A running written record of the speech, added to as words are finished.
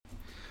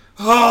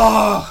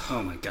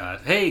Oh my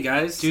god. Hey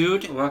guys.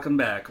 Dude. Welcome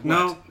back.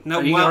 What? No,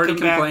 Are you already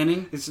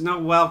complaining? It's no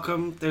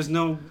welcome. There's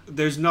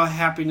no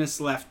happiness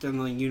left in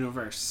the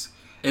universe.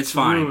 It's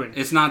fine. Ruined.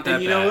 It's not that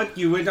and you bad. know what?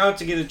 You went out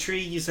to get a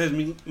tree. You said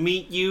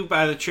meet you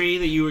by the tree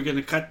that you were going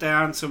to cut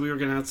down, so we were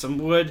going to have some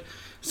wood,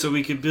 so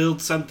we could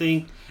build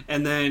something.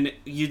 And then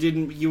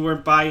you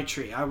weren't by a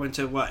tree. I went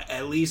to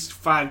at least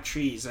 5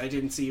 trees. I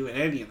didn't see you at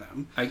any of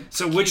them.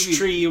 So which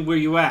tree were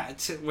you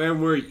at? Where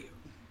were you?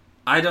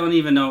 I don't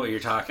even know what you're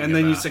talking about. And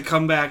then you said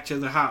come back to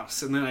the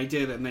house, and then I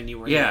did, and then you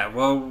were there.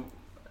 Well,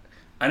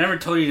 I never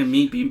told you to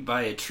meet me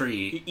by a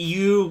tree.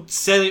 You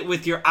said it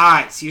with your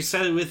eyes. You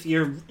said it with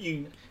your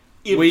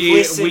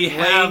we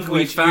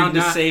found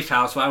a safe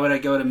house. Why would I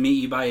go to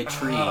meet you by a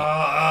tree?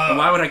 And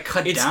why would I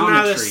cut down a tree? It's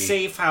not a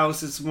safe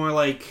house. It's more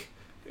like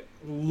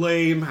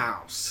lame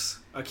house.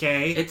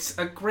 Okay? It's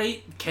a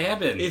great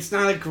cabin. It's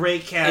not a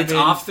great cabin. It's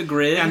off the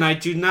grid. And I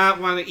do not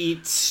want to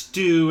eat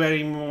stew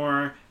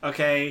anymore.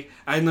 Okay?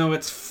 I know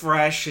it's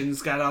fresh and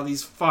it's got all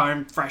these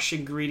farm fresh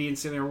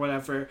ingredients in it or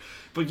whatever.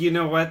 But you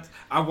know what?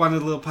 I want a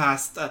little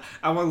pasta.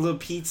 I want a little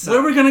pizza.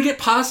 Where are we going to get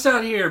pasta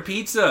out here?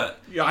 Pizza?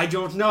 I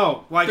don't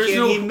know. Why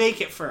can't he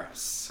make it for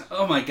us?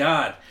 Oh my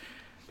god.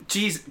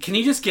 Jeez, can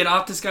you just get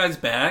off this guy's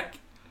back?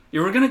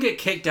 We're going to get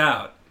kicked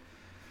out.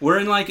 We're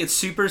in it's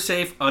super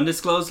safe,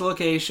 undisclosed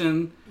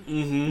location.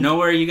 Mm-hmm.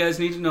 Nowhere you guys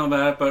need to know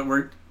about it, but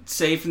we're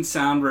safe and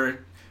sound. We're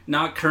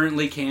not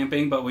currently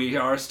camping, but we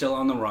are still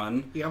on the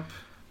run. Yep.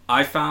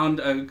 I found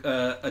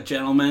a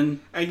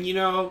gentleman, and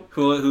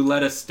who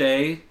let us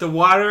stay. The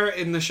water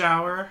in the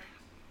shower,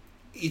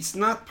 it's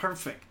not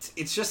perfect.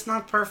 It's just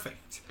not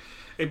perfect.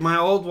 My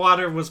old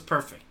water was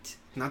perfect.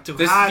 Not too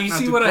hot. Do you not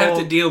see too what cold, I have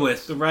to deal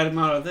with? The right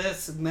amount of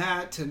this and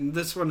that, and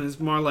this one is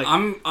more like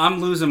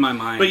I'm losing my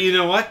mind. But you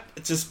know what?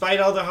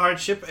 Despite all the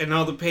hardship and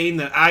all the pain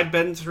that I've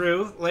been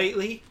through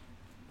lately,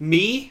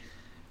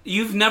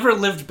 you've never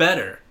lived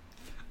better.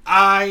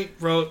 I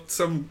wrote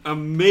some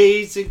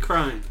amazing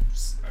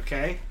crimes.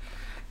 Okay.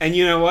 And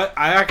you know what?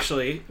 I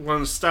actually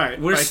want to start.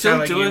 We're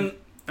still doing...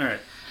 Alright.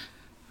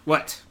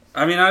 What?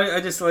 I mean, I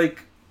just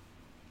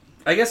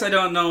I guess I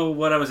don't know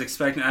what I was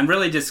expecting. I'm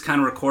really just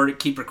kind of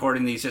keep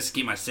recording these just to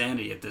keep my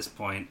sanity at this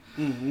point.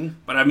 Mm-hmm.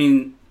 But I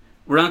mean,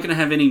 we're not going to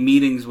have any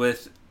meetings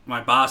with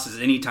my bosses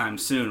anytime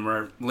soon.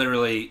 We're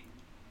literally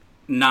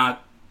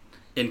not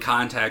in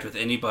contact with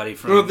anybody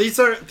from... Well, these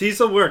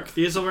will work.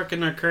 These will work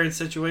in our current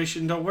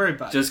situation. Don't worry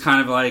about it. Just kind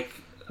of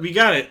we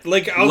got it.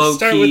 I'll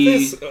start with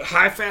this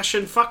high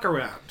fashion fuck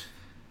around.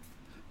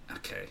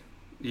 Okay.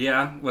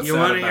 Yeah. What's you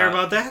want to hear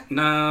about that?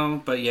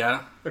 No, but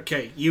yeah.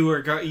 Okay,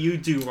 you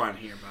do want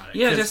to hear about it.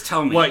 Yeah, just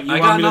tell me. What, you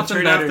want me to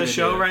turn off the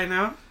show right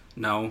now?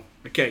 No.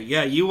 Okay,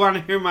 yeah, you want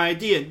to hear my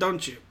idea,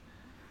 don't you?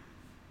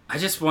 I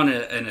just want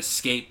an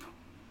escape.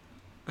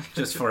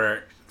 Just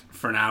for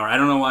an hour. I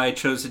don't know why I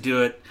chose to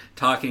do it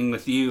talking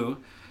with you.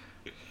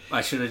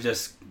 I should have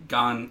just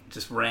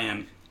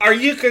ran. Are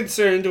you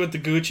concerned with the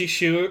Gucci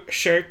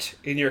shirt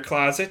in your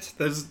closet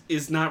that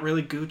is not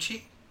really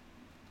Gucci?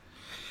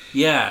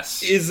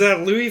 Yes. Is that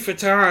Louis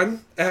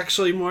Vuitton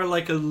actually more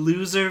like a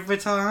loser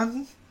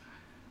Vuitton?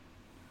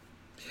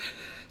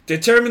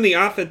 Determine the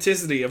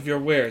authenticity of your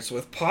wares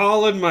with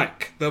Paul and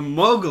Mike, the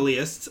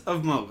moguliest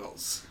of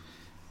moguls.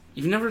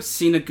 You've never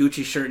seen a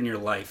Gucci shirt in your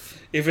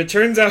life. If it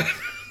turns out...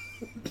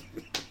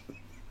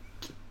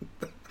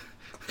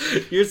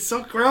 You're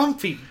so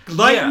grumpy.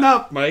 Lighten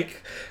up,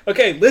 Mike.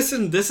 Okay,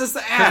 listen, this is the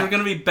ad. Because we're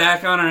going to be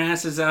back on our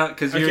asses out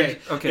because you're...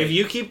 Okay. If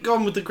you keep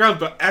going with the grump,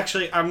 but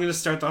actually, I'm going to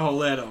start the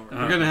whole ad over.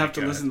 We're going to have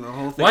to listen to the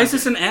whole thing. Why is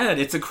this an ad?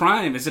 It's a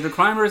crime. Is it a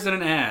crime or is it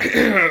an ad?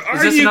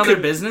 Is this another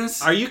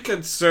business? Are you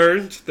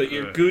concerned that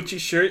your Gucci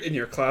shirt in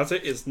your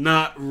closet is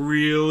not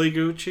really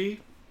Gucci?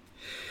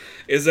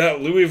 Is that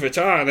Louis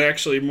Vuitton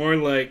actually more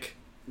like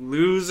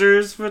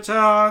Losers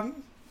Vuitton?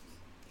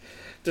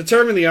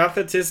 Determine the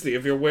authenticity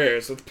of your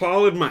wares with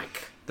Paul and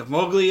Mike, the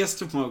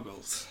moguliest of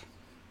moguls.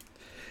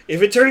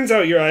 If it turns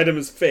out your item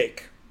is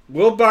fake,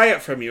 we'll buy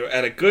it from you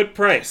at a good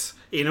price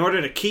in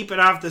order to keep it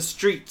off the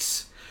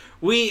streets.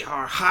 We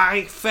are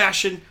high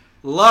fashion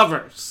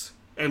lovers,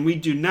 and we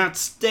do not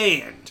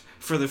stand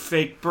for the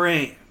fake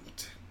brand.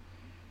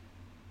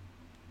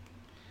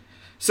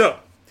 So,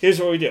 here's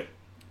what we do.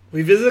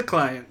 We visit a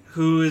client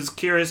who is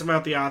curious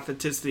about the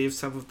authenticity of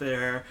some of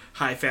their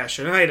high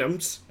fashion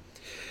items.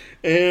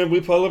 And we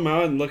pull them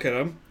out and look at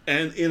them.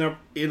 And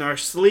in our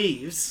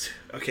sleeves,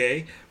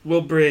 okay,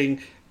 we'll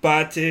bring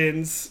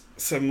buttons,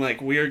 some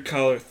weird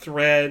color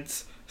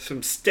threads,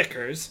 some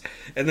stickers,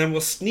 and then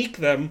we'll sneak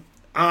them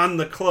on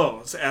the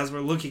clothes as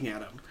we're looking at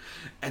them.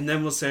 And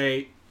then we'll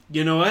say,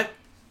 you know what?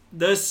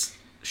 This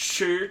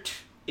shirt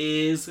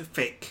is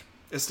fake.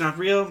 It's not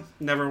real,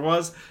 never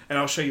was, and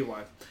I'll show you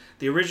why.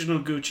 The original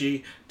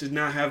Gucci did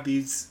not have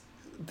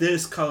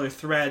this color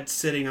thread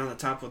sitting on the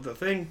top of the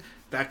thing.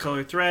 That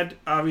color thread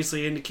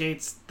obviously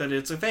indicates that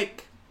it's a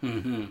fake.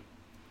 Mm-hmm.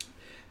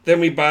 Then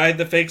we buy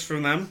the fakes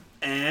from them,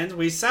 and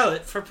we sell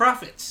it for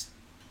profits.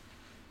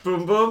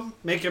 Boom, boom,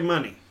 making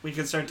money. We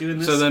can start doing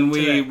this. So then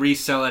we today.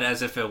 resell it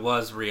as if it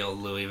was real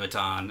Louis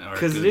Vuitton or Gucci.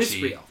 Because it is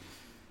real.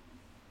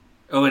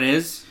 Oh, it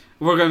is?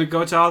 We're going to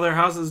go to all their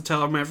houses and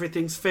tell them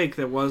everything's fake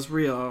that was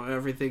real,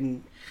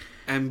 everything,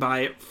 and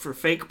buy it for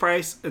fake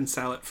price and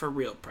sell it for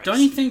real price.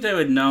 Don't you think they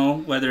would know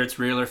whether it's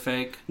real or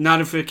fake?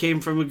 Not if it came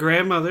from a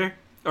grandmother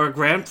or a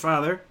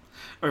grandfather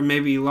or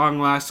maybe long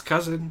lost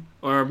cousin,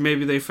 or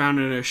maybe they found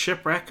it in a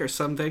shipwreck or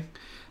something.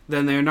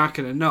 Then they're not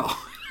going to know.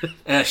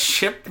 A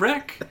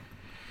shipwreck?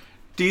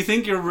 Do you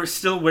think you're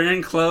still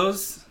wearing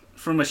clothes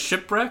from a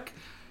shipwreck?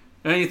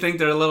 Don't you think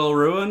they're a little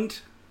ruined?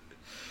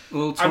 A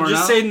little torn I'm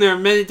just out? saying there are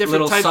many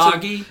different types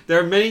soggy? there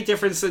are many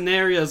different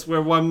scenarios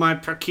where one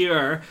might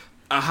procure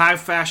a high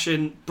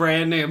fashion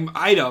brand name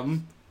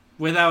item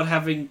without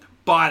having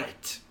bought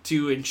it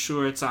to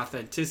ensure its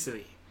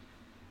authenticity.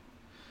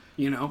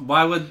 You know,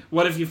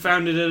 what if you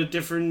found it at a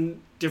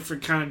different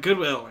kind of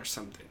Goodwill or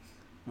something?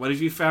 What if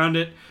you found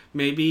it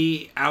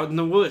maybe out in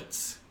the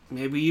woods?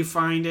 Maybe you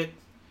find it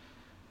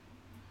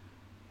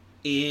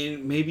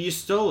maybe you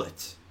stole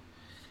it.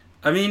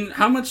 I mean,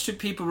 how much do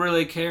people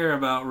really care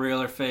about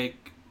real or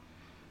fake?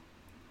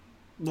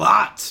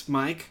 Lots,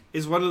 Mike.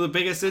 Is one of the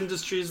biggest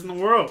industries in the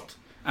world.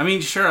 I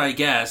mean, sure, I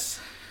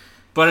guess.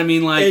 But I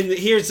mean, like... And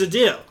here's the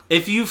deal.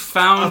 If you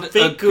found a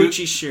fake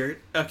Gucci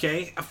shirt,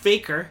 okay, a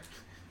faker,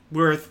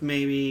 worth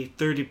maybe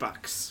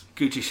 $30.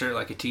 Gucci shirt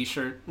like a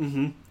t-shirt?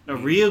 Mm-hmm. A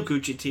real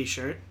Gucci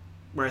t-shirt,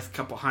 worth a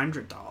couple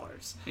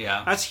 $100.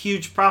 Yeah. That's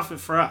huge profit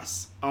for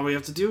us. All we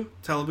have to do,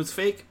 tell them it's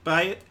fake,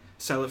 buy it,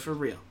 sell it for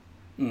real.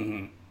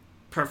 Mm-hmm.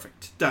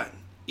 Perfect. Done.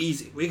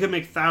 Easy. We can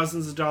make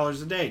thousands of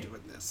dollars a day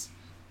doing this.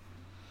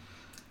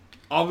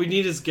 All we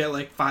need is get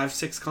like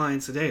 5-6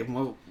 clients a day, and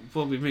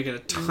we'll be making a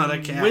ton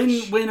of cash.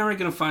 When are we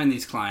going to find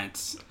these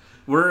clients?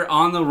 We're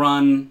on the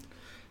run.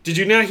 Did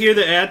you not hear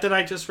the ad that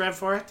I just read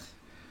for it?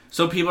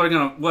 So people are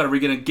going to... What, are we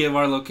going to give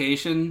our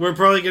location? We're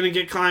probably going to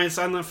get clients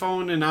on the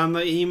phone and on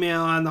the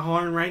email on the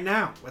horn right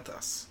now with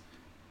us.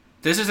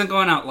 This isn't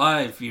going out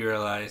live, you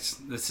realize.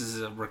 This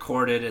is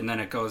recorded, and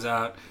then it goes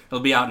out. It'll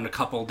be out in a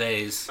couple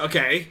days.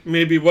 Okay,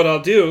 maybe what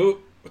I'll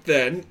do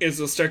then is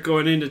I'll start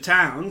going into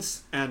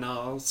towns, and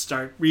I'll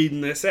start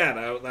reading this ad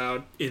out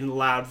loud in a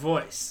loud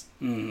voice.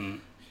 Mm-hmm.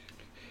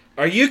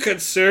 Are you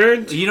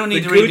concerned? You don't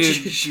need to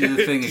redo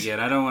the thing again.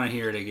 I don't want to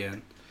hear it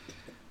again.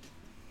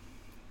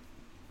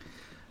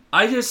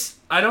 I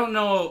don't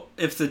know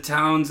if the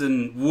towns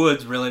and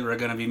woods really are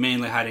going to be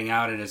mainly hiding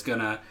out, and it's going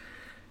to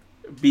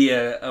be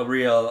a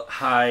real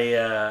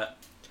high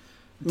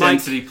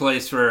density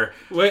place for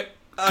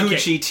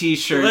Gucci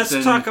t-shirts.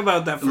 Let's talk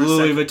about that for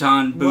Louis a second.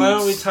 Vuitton boots. Why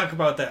don't we talk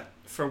about that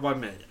for 1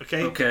 minute,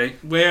 okay?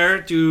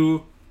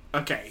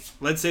 Okay.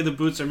 Let's say the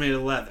boots are made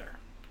of leather.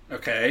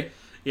 Okay.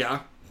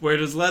 Yeah. Where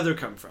does leather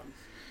come from?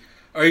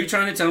 Are you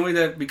trying to tell me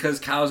that because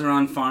cows are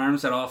on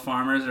farms that all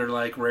farmers are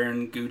like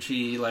wearing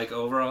Gucci like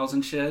overalls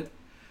and shit?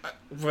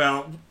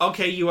 Well,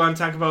 okay, you want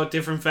to talk about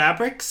different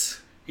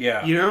fabrics?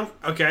 Yeah. You know?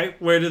 Okay,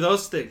 where do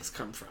those things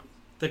come from?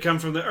 They come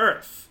from the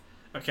earth.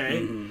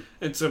 Okay? Mm-hmm.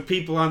 And so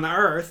people on the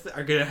earth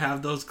are going to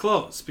have those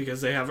clothes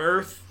because they have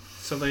earth,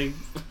 so they...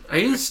 Are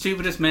you the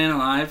stupidest man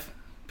alive?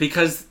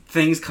 Because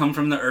things come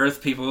from the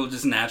earth, people will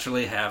just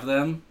naturally have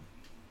them?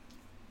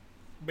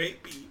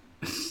 Maybe.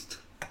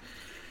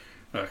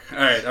 Look,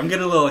 alright, I'm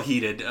getting a little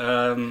heated.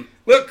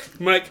 Look,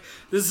 Mike,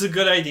 this is a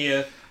good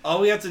idea. All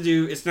we have to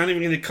do, it's not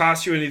even going to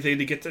cost you anything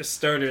to get this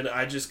started.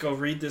 I just go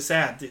read this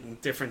ad in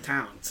different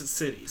towns and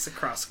cities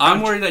across the country.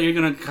 I'm worried that you're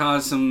going to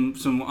cause some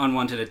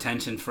unwanted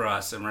attention for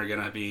us, and we're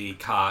going to be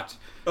caught.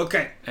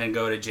 Okay. And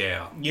go to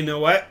jail. You know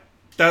what?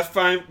 That's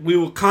fine. We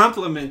will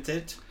complement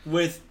it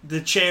with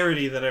the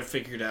charity that I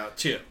figured out,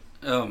 too.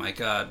 Oh, my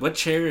God. What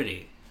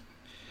charity?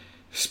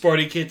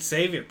 Sporty Kids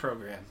Savior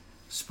Program.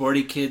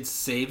 Sporty Kids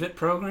Save It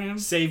Program?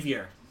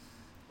 Savior.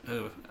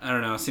 Oh, I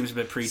don't know. It seems a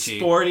bit preachy.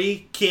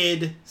 Sporty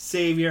Kid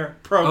Savior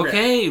Program.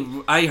 Okay,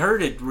 I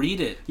heard it. Read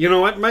it. You know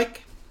what,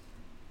 Mike?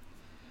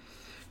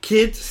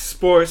 Kids'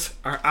 sports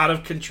are out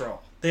of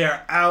control. They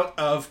are out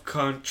of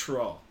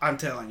control. I'm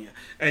telling you.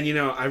 And, you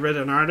know, I read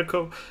an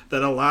article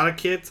that a lot of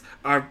kids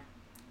are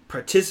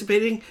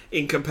participating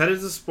in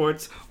competitive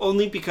sports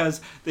only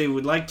because they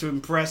would like to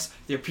impress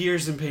their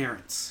peers and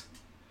parents.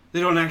 They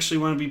don't actually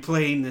want to be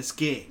playing this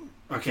game.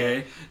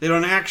 Okay? They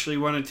don't actually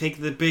want to take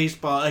the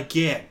baseball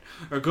again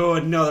or go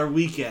another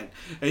weekend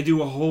and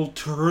do a whole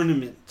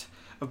tournament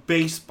of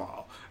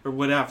baseball or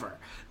whatever.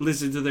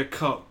 Listen to their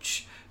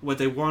coach. What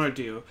they want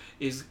to do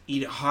is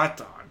eat a hot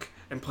dog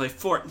and play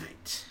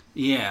Fortnite.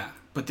 Yeah.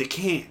 But they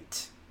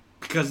can't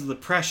because of the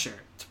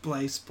pressure to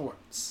play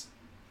sports.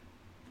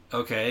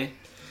 Okay.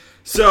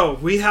 So,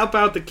 we help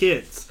out the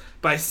kids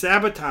by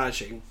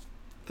sabotaging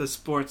the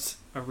sports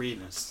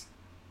arenas.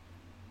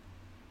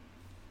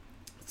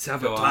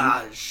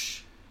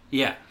 Sabotage.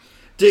 Yeah.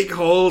 Dig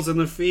holes in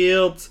the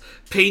fields,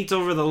 paint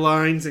over the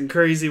lines in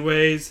crazy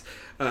ways,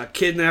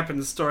 kidnap and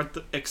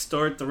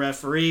extort the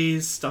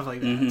referees, stuff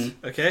like that.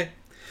 Mm-hmm. Okay?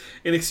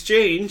 In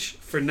exchange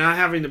for not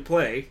having to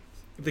play,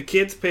 the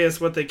kids pay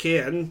us what they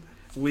can.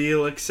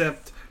 We'll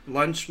accept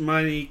lunch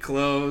money,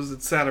 clothes,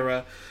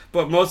 etc.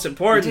 But most You're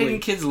importantly, taking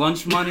kids'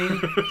 lunch money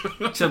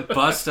to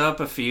bust up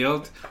a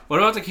field? What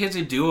about the kids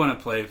who do want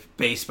to play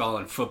baseball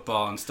and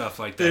football and stuff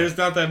like that? there's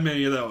not that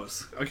many of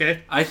those.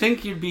 Okay. I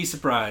think you'd be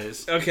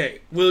surprised.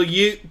 Okay. Will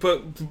you?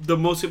 But the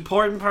most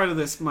important part of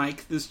this,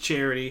 Mike, this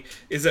charity,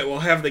 is that we'll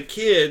have the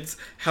kids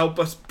help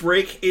us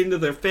break into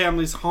their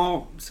families'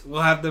 homes.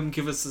 We'll have them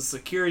give us the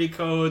security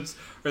codes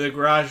or the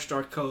garage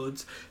door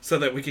codes so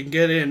that we can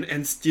get in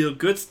and steal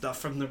good stuff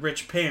from the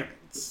rich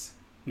parents.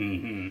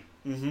 Mm-hmm.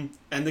 Mm-hmm.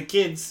 And the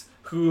kids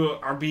who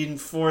are being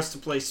forced to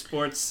play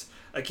sports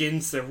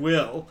against their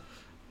will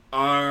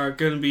are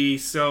going to be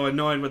so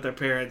annoyed with their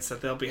parents that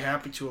they'll be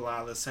happy to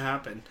allow this to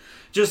happen,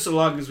 just so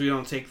long as we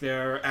don't take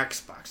their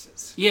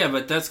Xboxes. Yeah,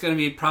 but that's going to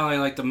be probably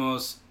like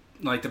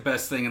the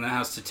best thing in the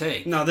house to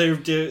take. No, their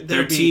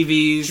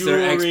TVs,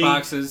 jewelry, their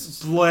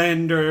Xboxes,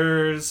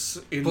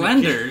 blenders,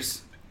 blenders,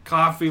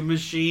 coffee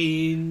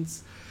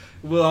machines.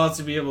 We'll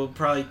also be able to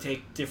probably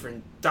take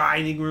different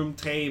dining room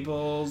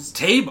tables,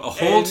 a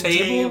whole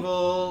table.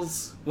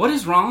 tables. What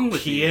is wrong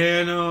with you?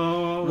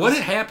 Pianos. What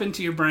happened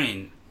to your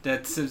brain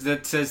that says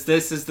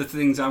this is the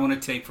things I want to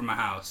take from my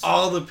house?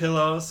 All the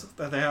pillows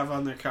that they have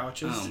on their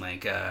couches. Oh my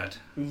god!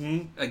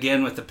 Mm-hmm.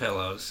 Again with the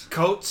pillows,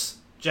 Coats,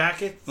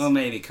 jackets. well,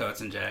 maybe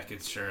coats and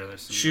jackets. Sure,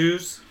 there's some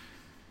shoes.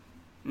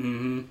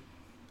 Mm-hmm.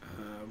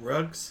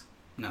 Rugs.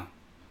 No.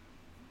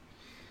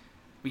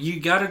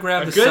 You gotta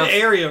grab A the good stuff.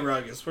 area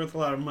rug is worth a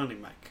lot of money,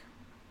 Mike.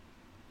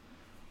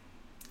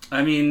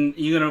 I mean,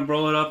 you gonna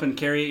roll it up and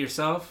carry it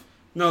yourself?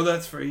 No,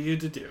 that's for you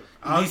to do.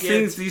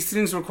 These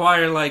things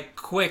require like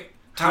quick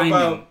How timing.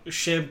 about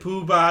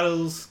shampoo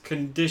bottles,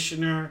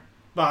 conditioner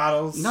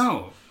bottles?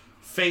 No,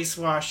 Face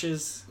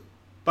washes,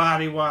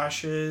 body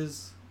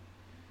washes.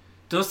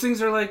 those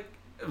things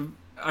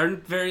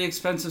aren't very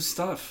expensive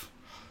stuff.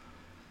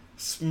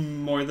 It's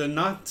more than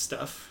not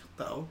stuff,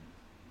 though.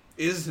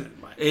 Isn't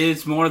it, Mike?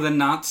 It's more than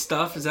not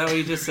stuff. Is that what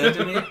you just said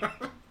to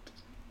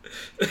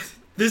me?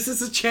 This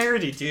is a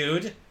charity,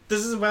 dude.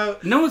 This is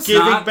about No, it's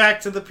giving not.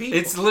 back to the people.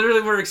 It's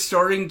literally we're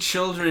extorting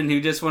children who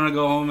just want to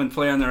go home and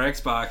play on their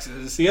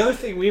Xboxes the other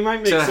thing we might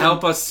make to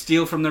help us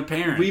steal from their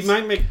parents. We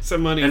might make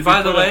some money. And if we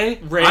by the put way,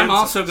 up I'm ransoms.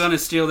 also going to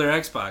steal their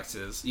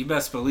Xboxes. You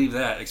best believe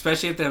that.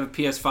 Especially if they have a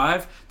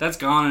PS5, that's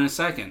gone in a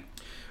second.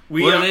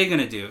 What are they going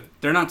to do?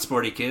 They're not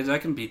sporty kids. I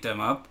can beat them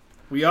up.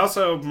 We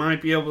also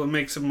might be able to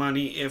make some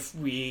money if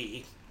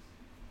we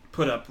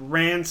put up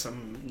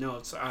ransom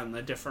notes on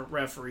the different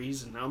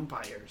referees and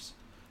umpires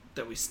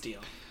that we steal.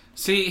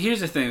 See,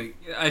 here's the thing.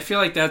 I feel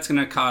like that's going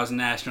to cause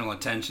national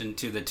attention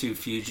to the two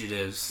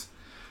fugitives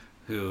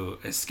who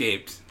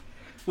escaped.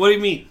 What do you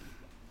mean?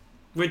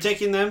 We're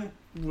taking them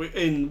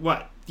in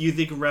what? Do you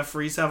think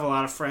referees have a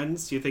lot of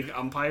friends? Do you think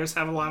umpires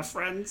have a lot of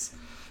friends?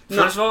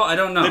 First of all, I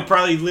don't know. They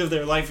probably live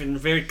their life in a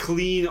very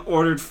clean,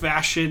 ordered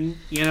fashion,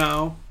 you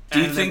know? Do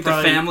you think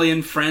the family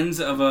and friends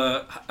of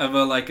a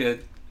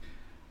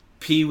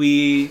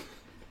pee-wee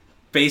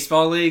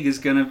baseball league is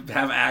going to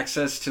have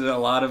access to a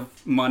lot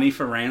of money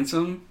for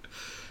ransom?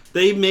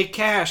 They make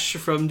cash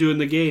from doing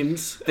the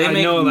games. They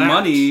make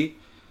money,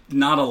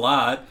 not a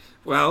lot.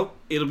 Well,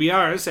 it'll be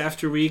ours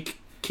after we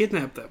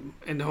kidnap them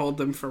and hold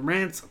them for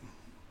ransom.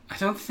 I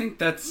don't think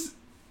that's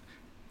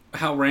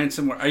how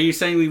ransom works. Are you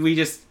saying we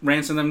just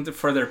ransom them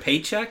for their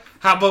paycheck?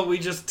 How about we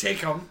just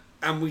take them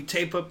and we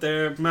tape up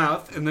their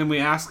mouth and then we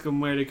ask them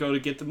where to go to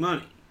get the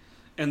money?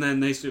 And then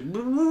they say,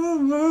 "Boo,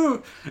 boo,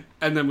 boo,"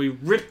 and then we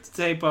rip the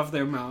tape off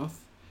their mouth.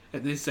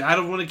 And they say, I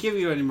don't want to give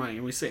you any money.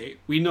 And we say,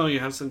 we know you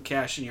have some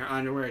cash in your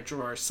underwear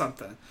drawer or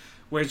something.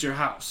 Where's your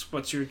house?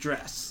 What's your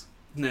address?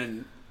 And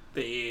then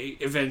they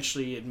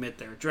eventually admit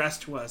their address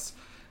to us.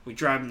 We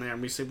drive them there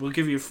and we say, we'll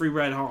give you a free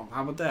ride home.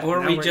 How about that? Or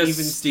now we we're just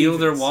even steal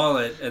their Stevens.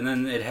 wallet and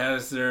then it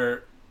has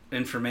their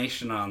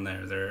information on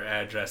there, their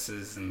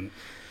addresses and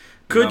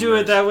Could do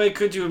it numbers. that way,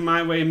 could do it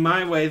my way.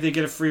 My way, they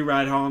get a free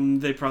ride home.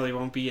 They probably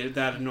won't be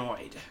that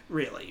annoyed,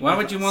 really. Why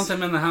with would you us. want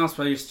them in the house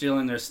while you're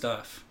stealing their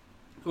stuff?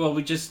 Well,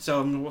 we just tell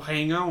them, well,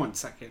 hang on 1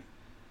 second.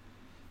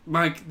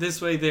 Mike, this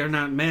way they're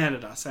not mad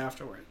at us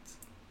afterwards.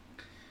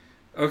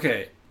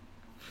 Okay,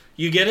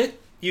 You get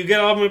it? You get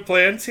all my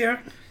plans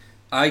here?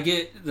 I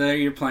get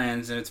your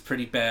plans and it's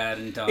pretty bad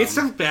and dumb. It's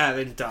not bad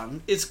and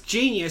dumb. It's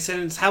genius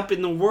and it's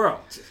helping the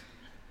world.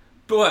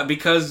 But what,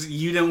 because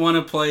you didn't want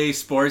to play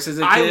sports as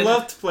a I kid?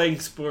 loved playing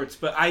sports,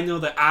 but I know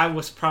that I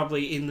was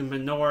probably in the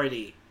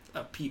minority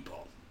of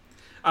people.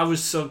 I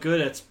was so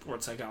good at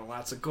sports. I got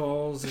lots of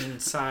goals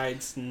and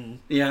sides and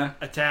Yeah,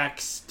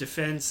 attacks,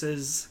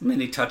 defenses,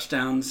 many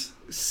touchdowns.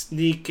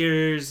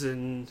 sneakers,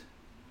 and,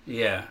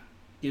 Yeah.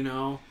 you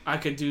know, I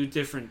could do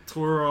different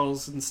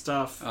twirls and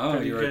stuff. Oh,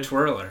 pretty you were good. a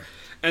twirler.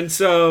 And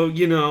so,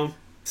 you know,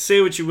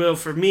 say what you will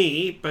for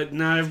me, but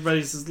not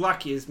everybody's as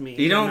lucky as me. You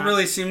They're don't not-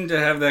 really seem to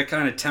have that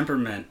kind of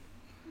temperament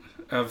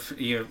of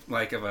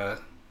of a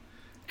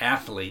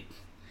athlete.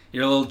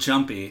 You're a little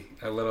jumpy,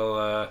 a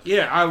little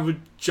Yeah, I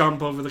would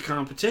jump over the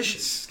competition.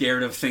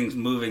 scared of things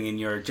moving in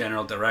your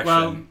general direction.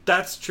 Well,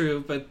 that's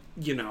true, but,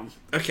 you know,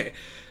 okay.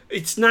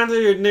 It's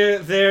neither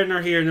there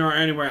nor here nor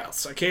anywhere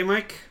else, okay,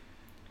 Mike?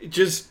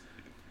 Just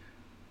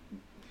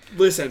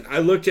Listen, I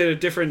looked at a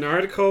different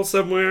article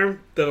somewhere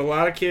that a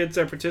lot of kids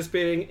are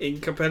participating in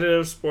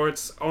competitive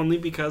sports only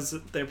because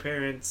their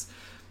parents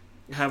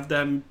have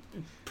them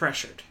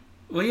pressured.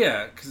 Well,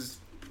 yeah, because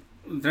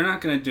they're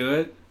not going to do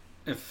it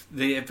if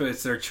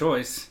it's their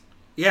choice.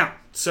 Yeah.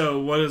 So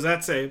what does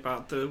that say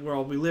about the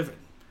world we live in?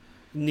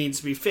 It needs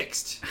to be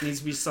fixed. It needs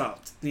to be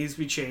solved. It needs to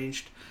be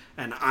changed.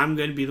 And I'm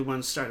going to be the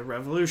one to start a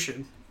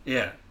revolution.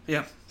 Yeah.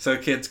 Yeah. So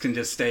kids can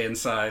just stay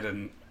inside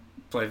and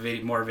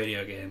play more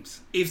video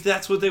games. If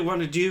that's what they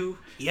want to do,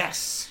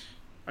 yes.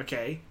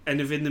 Okay. And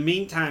if in the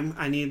meantime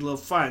I need little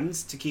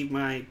funds to keep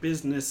my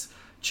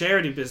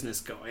charity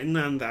business going,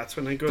 then that's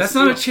when I go. That's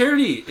steal. not a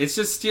charity. It's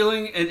just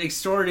stealing and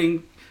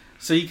extorting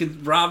so you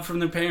can rob from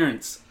their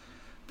parents.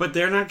 But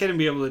they're not going to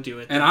be able to do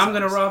it. And I'm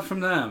going to rob from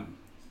them.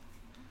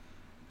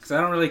 Because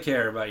I don't really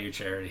care about your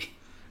charity.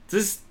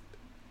 This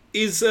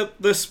is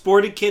the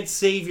Sporty Kids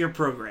Savior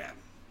program.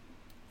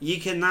 You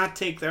cannot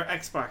take their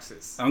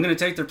Xboxes. I'm going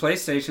to take their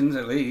PlayStations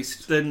at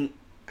least. Then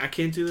I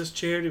can't do this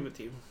charity with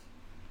you.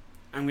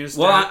 I'm going to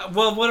start...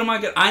 Well, what am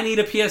I going to... I need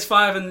a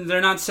PS5 and they're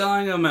not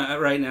selling them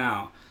right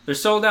now. They're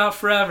sold out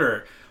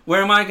forever.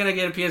 Where am I going to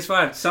get a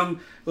PS5?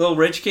 Some little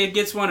rich kid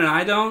gets one and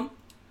I don't?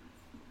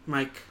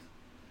 Mike,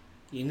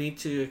 you need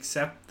to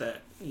accept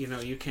that,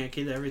 you can't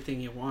get everything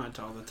you want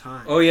all the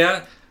time. Oh,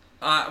 yeah?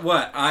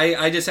 What?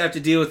 I just have to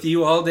deal with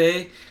you all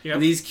day? Yep.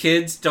 And these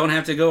kids don't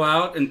have to go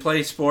out and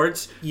play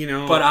sports?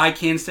 But I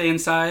can stay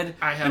inside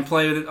and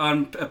play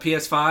on a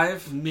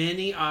PS5?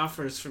 Many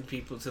offers from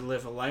people to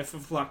live a life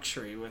of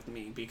luxury with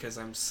me because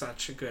I'm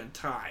such a good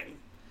time.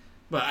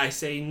 But I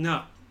say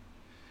no.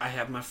 I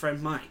have my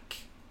friend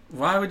Mike.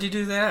 Why would you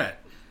do that?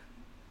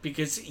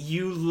 Because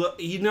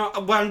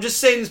what I'm just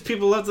saying is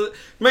people love the...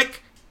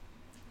 Mike,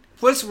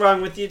 what's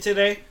wrong with you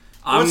today?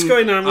 What's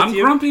going on with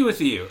you? I'm grumpy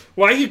with you.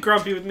 Why are you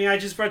grumpy with me? I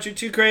just brought you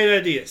 2 great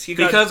ideas.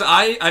 Because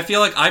I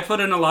feel like I put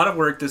in a lot of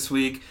work this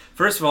week.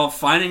 First of all,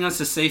 finding us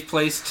a safe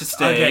place to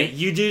stay. Okay,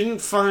 you didn't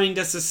find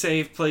us a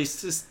safe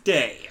place to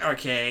stay,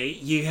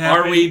 okay?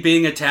 Are we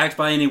being attacked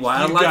by any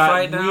wildlife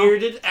right now? You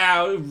got weirded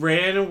out,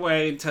 ran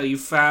away until you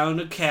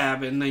found a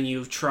cabin, then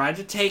you tried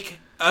to take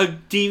a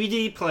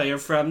DVD player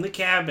from the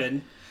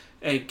cabin,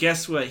 and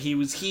guess what? He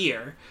was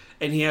here,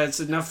 and he has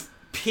enough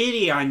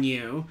pity on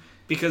you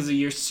because of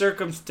your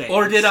circumstance.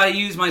 Or did I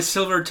use my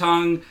silver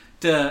tongue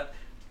to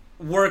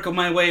work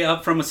my way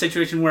up from a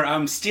situation where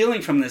I'm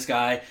stealing from this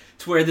guy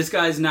to where this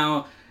guy's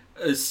now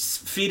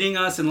feeding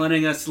us and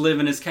letting us live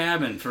in his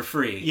cabin for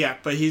free? Yeah,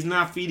 but he's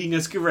not feeding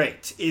us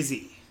great, is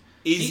he?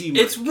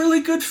 It's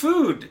really good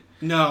food.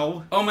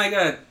 No. Oh my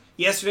god.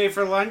 Yesterday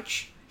for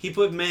lunch, he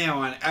put mayo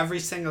on every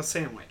single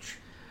sandwich.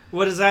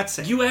 What does that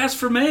say? You asked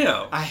for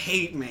mayo. I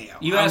hate mayo.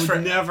 I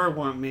would never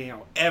want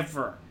mayo,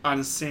 ever,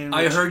 on a sandwich.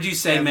 I heard you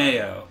say ever.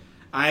 Mayo.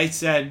 I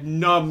said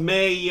no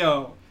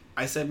mayo.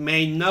 I said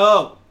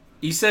no.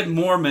 You said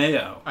more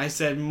mayo. I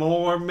said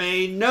more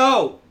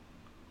mayo.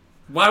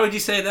 Why would you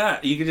say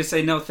that? You could just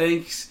say no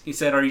thanks. He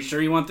said, are you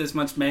sure you want this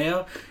much mayo?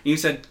 And you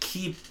said,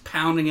 keep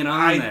pounding it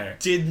on there. I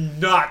did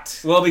not.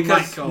 Well,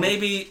 because Michael.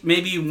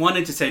 maybe you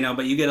wanted to say no,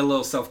 but you get a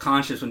little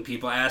self-conscious when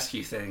people ask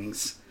you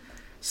things.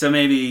 So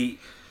maybe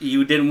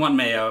you didn't want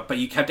mayo, but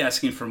you kept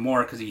asking for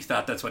more because you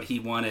thought that's what he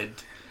wanted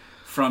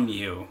from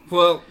you.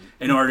 Well,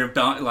 in order to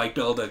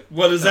build a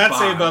what does that bond.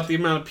 say about the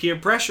amount of peer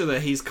pressure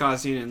that he's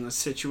causing in this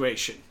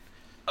situation?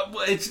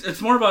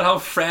 It's more about how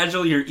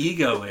fragile your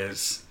ego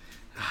is.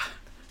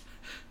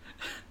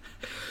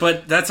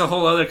 But that's a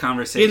whole other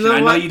conversation. I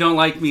know you don't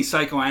like me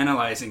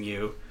psychoanalyzing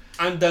you.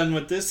 I'm done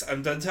with this.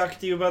 I'm done talking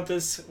to you about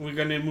this. We're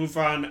going to move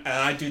on.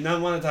 I do not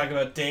want to talk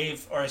about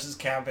Dave or his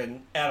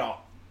cabin at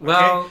all. Okay?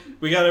 Well,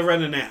 we got to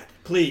run an ad.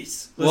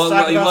 Please. Let's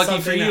talk about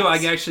lucky for you,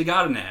 else. I actually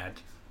got an ad.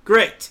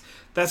 Great.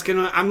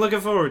 I'm looking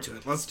forward to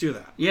it. Let's do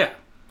that. Yeah.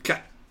 Okay.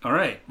 All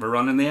right. We're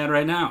running the ad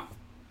right now.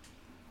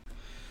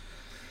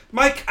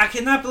 Mike, I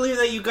cannot believe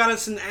that you got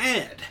us an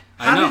ad.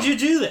 How did you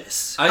do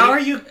this? How are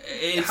you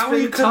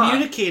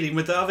communicating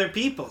with the other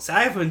people?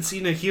 I haven't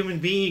seen a human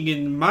being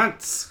in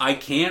months. I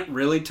can't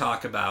really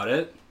talk about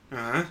it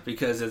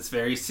because it's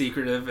very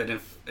secretive, and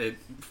if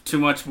too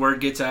much word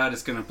gets out,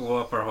 it's going to blow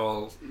up our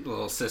whole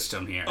little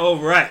system here. Oh,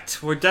 right.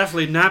 We're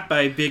definitely not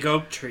by a big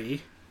oak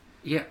tree.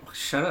 Yeah,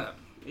 shut up.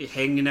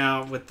 Hanging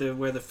out with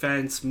where the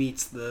fence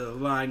meets the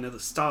line of the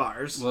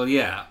stars. Well,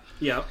 yeah.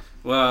 Yep.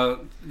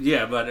 Well,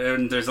 yeah, but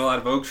there's a lot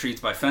of oak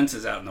trees by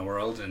fences out in the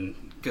world, and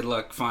good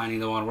luck finding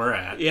the one we're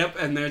at. Yep,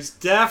 and there's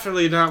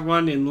definitely not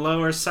one in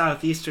lower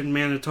southeastern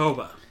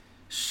Manitoba.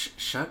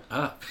 Shut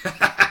up.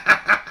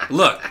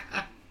 Look.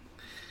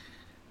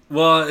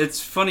 Well,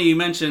 it's funny you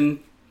mentioned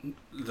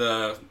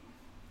the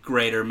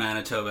greater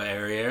Manitoba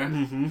area.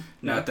 Mm-hmm.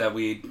 Not that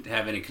we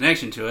have any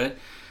connection to it.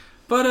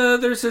 But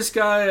there's this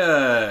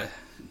guy,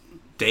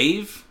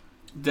 Dave,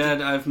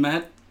 that I've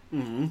met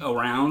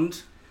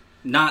around.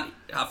 Not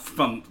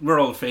we're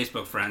old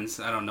Facebook friends.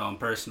 I don't know him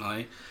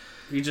personally.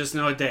 You just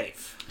know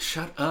Dave.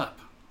 Shut up.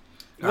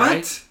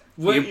 What?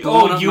 What,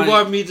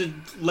 want me to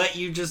let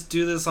you just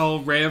do this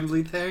whole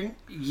rambly thing?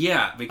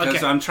 Yeah,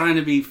 because I'm trying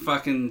to be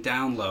fucking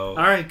down low.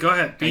 All right, go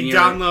ahead. Be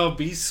down low,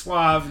 be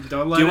suave.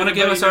 Don't let. Do you want to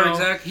give us our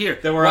exact here?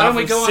 Why don't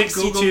we go on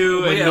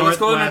Google? Let's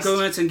go on Google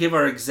Maps and give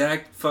our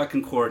exact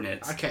fucking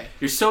coordinates. Okay.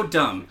 You're so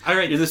dumb. All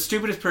right. You're the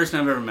stupidest person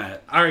I've ever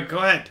met. All right, go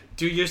ahead.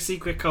 Do your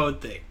secret code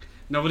thing.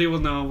 Nobody will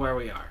know where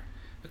we are.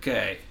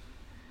 Okay.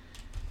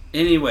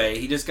 Anyway,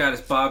 he just got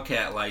his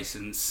Bobcat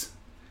license.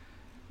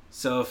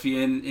 So if you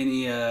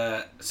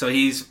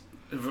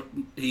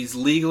he's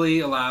legally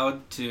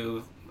allowed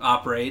to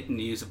operate and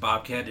use a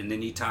Bobcat in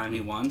any time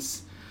he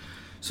wants.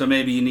 So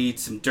maybe you need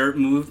some dirt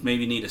moved,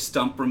 maybe you need a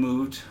stump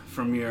removed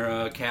from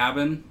your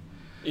cabin.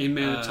 In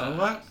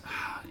Manitoba?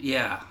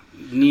 Yeah.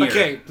 Near.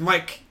 Okay,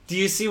 Mike, do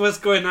you see what's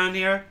going on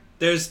here?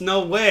 There's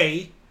no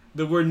way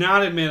that we're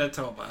not in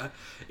Manitoba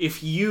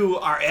if you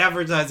are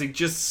advertising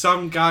just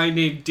some guy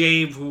named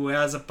Dave who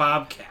has a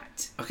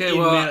Bobcat. Okay,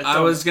 well, Manitoba. I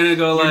was going to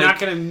go You're not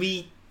going to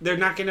meet... They're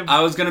not going to...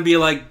 I was going to be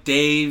like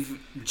Dave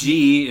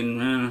G in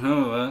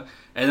Manitoba,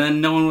 and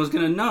then no one was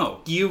going to know.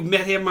 You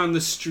met him on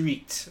the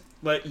street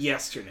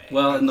yesterday.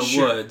 Well, in the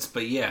woods,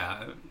 but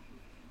yeah.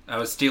 I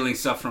was stealing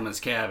stuff from his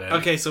cabin.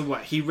 Okay, so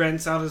what? He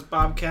rents out his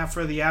Bobcat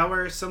for the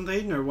hour or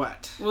something, or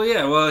what? Well,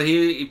 yeah. Well,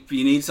 if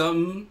you need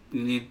something,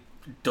 you need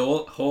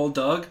hole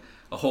dug,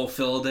 a hole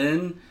filled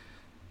in,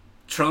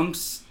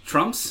 stumps.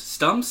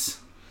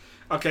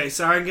 Okay,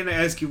 so I'm going to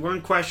ask you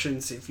one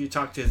question. See if you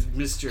talk to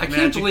Mr. I can't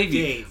Magic believe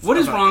Dave. you. What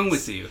is wrong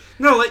with you?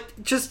 No,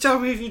 just tell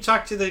me if you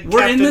talk to the.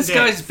 We're Captain in this Dave.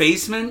 guy's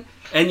basement,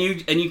 and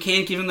you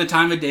can't give him the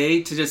time of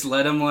day to just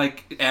let him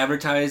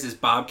advertise his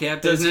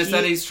Bobcat business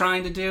that he's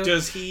trying to do.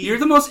 Does he? You're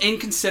the most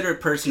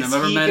inconsiderate person I've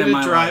ever met in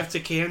my life. Is he going to drive to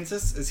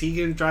Kansas? Is he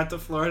going to drive to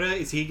Florida?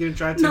 Is he going to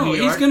drive to New York?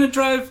 No, he's going to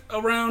drive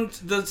around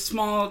the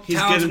small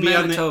towns of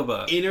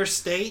Manitoba. On the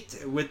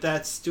interstate with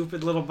that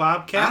stupid little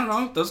Bobcat. I don't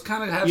know. Those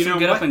kind of have some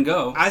get up and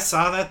go. I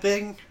saw that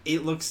thing.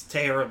 It looks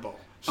terrible.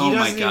 He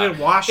doesn't even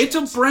wash it. It's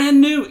a brand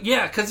new...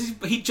 Yeah, because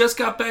he just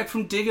got back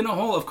from digging a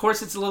hole. Of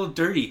course it's a little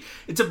dirty.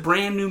 It's a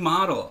brand new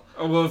model.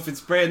 Oh, well, if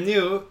it's brand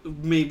new,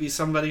 maybe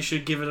somebody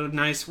should give it a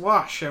nice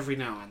wash every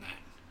now and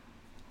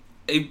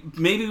then.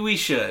 Maybe we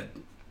should.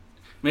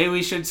 Maybe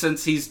we should,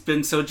 since he's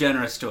been so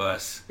generous to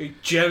us.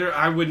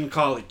 I wouldn't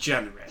call it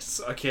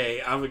generous,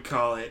 okay? I would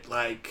call it,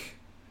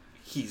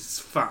 he's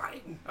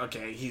fine,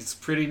 okay? He's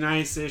pretty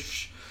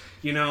nice-ish.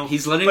 You know,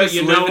 he's letting us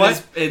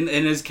live in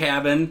his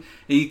cabin.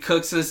 He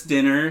cooks us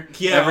dinner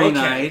every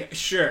night.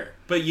 Sure.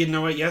 But you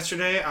know what?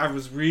 Yesterday, I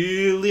was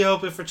really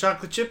hoping for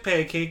chocolate chip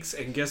pancakes,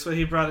 and guess what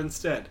he brought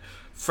instead?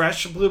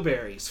 Fresh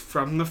blueberries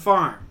from the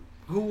farm.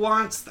 Who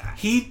wants that?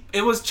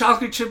 It was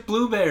chocolate chip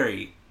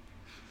blueberry.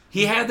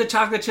 He had the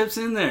chocolate chips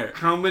in there.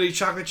 How many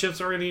chocolate chips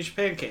are in each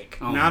pancake?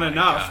 Oh, not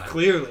enough, God.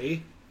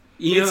 Clearly.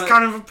 It's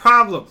kind of a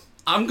problem.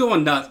 I'm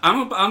going nuts.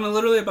 I'm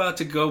literally about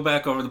to go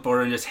back over the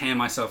border and just hand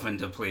myself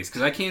into police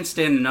because I can't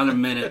stand another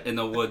minute in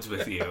the woods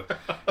with you.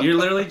 You're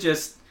literally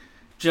just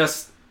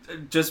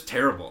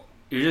terrible.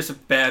 You're just a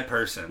bad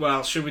person.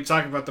 Well, should we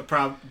talk about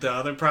the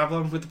other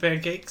problem with the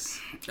pancakes?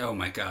 Oh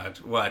my God!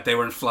 What? They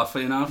weren't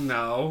fluffy enough?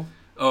 No.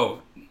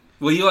 Oh,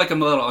 well, you like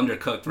them a little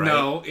undercooked, right?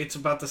 No, it's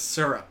about the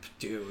syrup,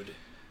 dude.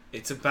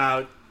 It's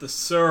about the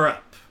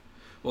syrup.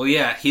 Well,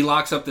 yeah, he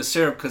locks up the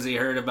syrup because he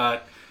heard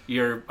about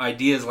your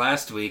ideas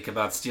last week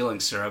about stealing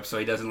syrup, so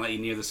he doesn't let you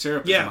near the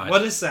syrup as much. Yeah,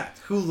 what is that?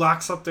 Who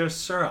locks up their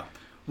syrup?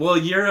 Well,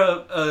 you're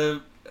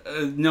a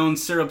known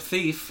syrup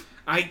thief.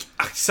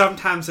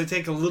 Sometimes I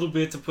take a little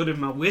bit to put in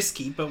my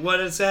whiskey, but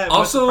what is that?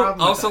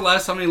 Also,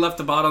 last time he left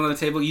the bottle on the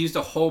table, he used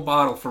a whole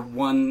bottle for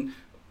one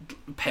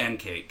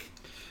pancake.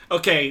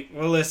 Okay,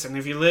 well listen,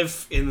 if you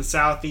live in the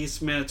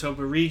Southeast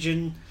Manitoba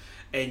region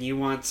and you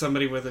want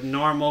somebody with a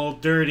normal,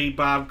 dirty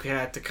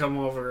Bobcat to come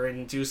over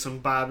and do some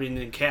bobbing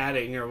and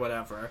catting or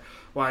whatever,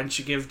 why don't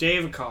you give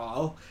Dave a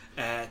call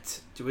at...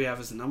 Do we have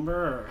his number,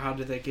 or how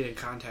did they get in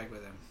contact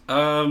with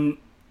him?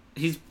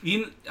 If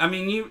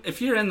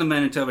you're in the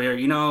Manitoba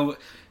area,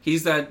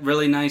 he's that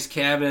really nice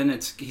cabin.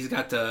 He's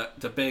got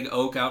the big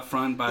oak out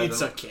front by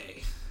It's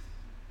okay.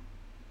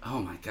 Oh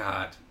my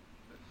God.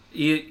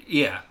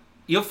 Yeah,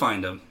 you'll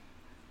find him.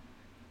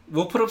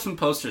 We'll put up some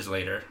posters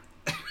later.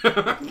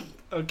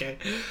 Okay.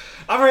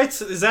 Alright,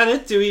 so is that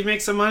it? Do we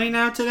make some money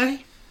now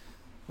today?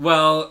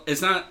 Well,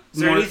 it's not...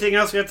 Is there anything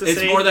else we have to say?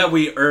 It's more that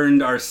we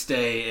earned our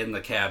stay in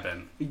the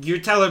cabin. You're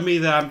telling me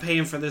that I'm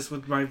paying for this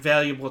with my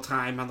valuable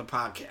time on the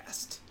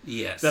podcast.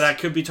 Yes. That I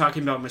could be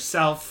talking about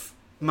myself,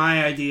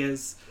 my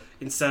ideas,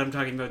 instead I'm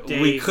talking about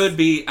Dave. We could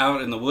be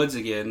out in the woods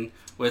again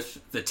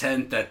with the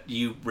tent that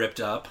you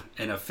ripped up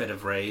in a fit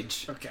of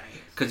rage. Okay.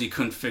 Because you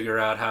couldn't figure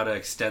out how to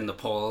extend the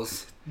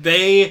poles.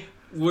 They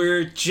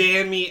were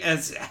jammy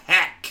as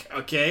heck,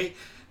 okay?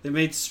 They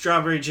made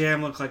strawberry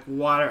jam look like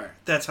water.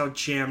 That's how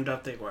jammed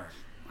up they were.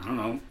 I don't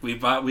know. We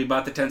bought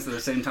the tents at the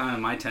same time,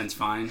 and my tent's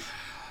fine.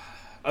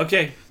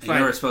 Okay, fine. And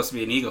you were supposed to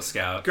be an Eagle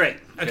Scout. Great.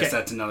 Okay. I guess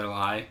that's another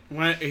lie.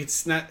 What?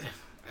 It's not...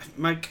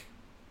 Mike,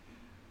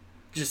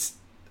 just...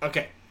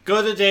 Okay.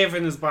 Go to Dave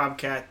and his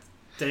Bobcat.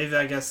 Dave,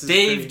 I guess, is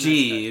Dave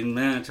G. in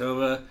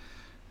Manitoba.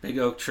 Big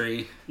oak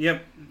tree.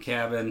 Yep.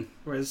 Cabin.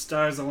 Where the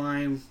stars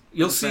align.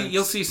 You'll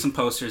see some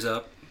posters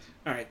up.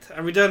 All right.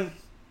 Are we done?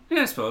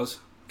 Yeah, I suppose.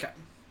 Okay.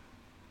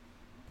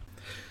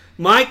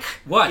 Mike,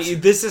 what?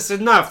 This is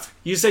enough.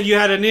 You said you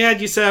had an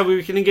ad. You said we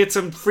were going to get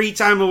some free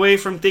time away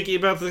from thinking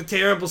about the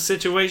terrible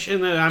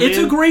situation that I'm in. It's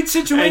a great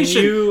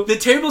situation. The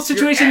terrible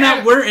situation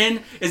that we're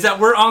in is that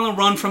we're on the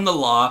run from the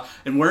law,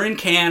 and we're in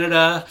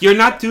Canada. You're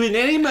not doing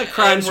any of my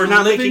crimes. We're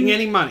not making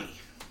any money.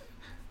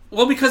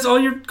 Well, because all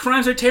your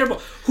crimes are terrible.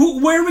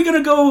 Where are we going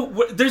to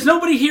go? There's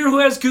nobody here who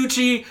has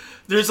Gucci.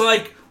 There's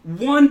like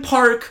one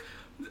park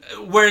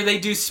where they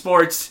do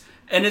sports,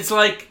 and it's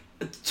like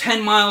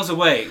 10 miles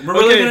away. We're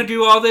really going to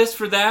do all this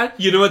for that?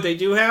 You know what they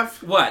do have?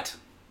 What?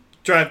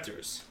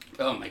 Drive-thrus.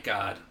 Oh my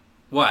god.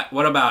 What?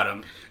 What about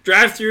them?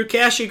 Drive-through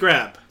cashy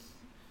grab.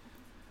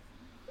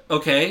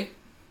 Okay.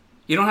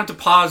 You don't have to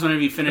pause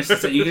whenever you finish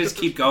this. You can just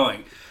keep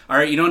going. All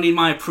right. You don't need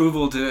my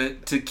approval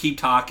to keep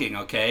talking.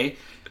 Okay.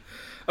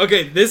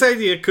 Okay. This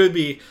idea could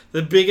be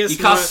the biggest.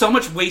 You cause so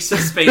much wasted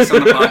space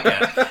on the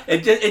podcast.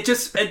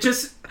 It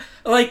just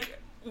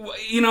like,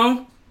 you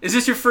know. Is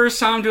this your first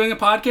time doing a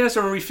podcast,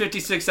 or are we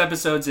 56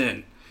 episodes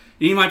in?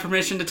 You need my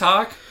permission to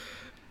talk?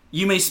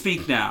 You may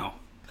speak now.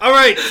 All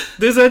right.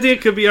 This idea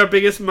could be our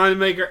biggest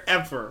moneymaker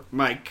ever,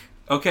 Mike.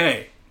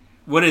 Okay.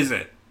 What is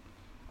it?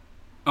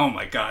 Oh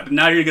my god.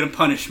 Now you're going to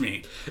punish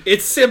me.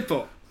 It's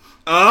simple.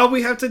 All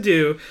we have to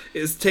do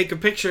is take a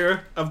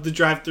picture of the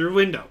drive-through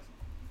window.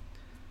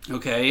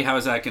 Okay. How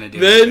is that going to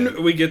do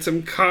Then we get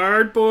some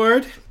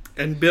cardboard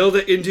and build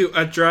it into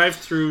a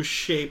drive-through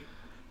shape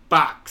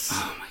box.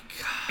 Oh my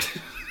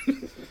god.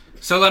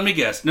 So let me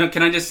guess. No,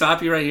 can I just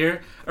stop you right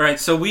here? All right,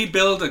 so we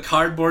build a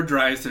cardboard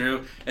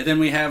drive-through, and then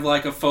we have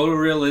like a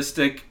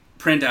photorealistic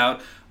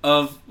printout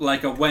of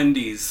like a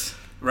Wendy's,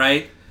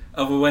 right?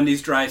 Of a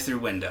Wendy's drive-through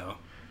window.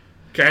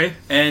 Okay.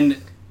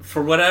 And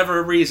for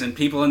whatever reason,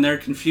 people in their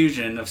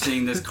confusion of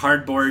seeing this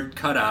cardboard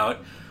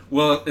cutout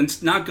will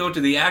not go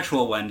to the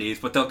actual Wendy's,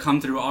 but they'll come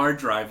through our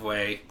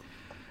driveway,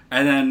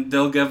 and then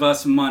they'll give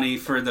us money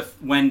for the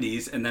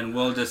Wendy's, and then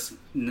we'll just...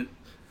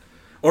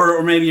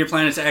 Or maybe your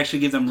plan is to actually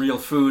give them real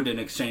food in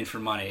exchange for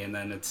money, and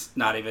then it's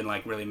not even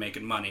like really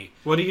making money.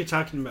 What are you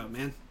talking about,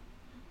 man?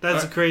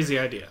 That's a crazy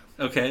idea.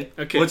 Okay.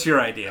 What's your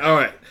idea? All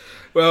right.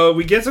 Well,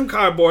 we get some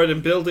cardboard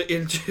and build it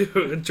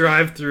into a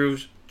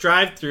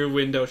drive-through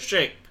window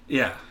shape.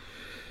 Yeah.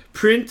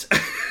 Print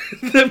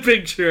the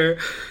picture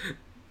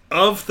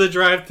of the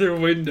drive-through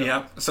window.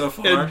 Yep. So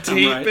far, and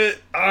tape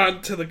it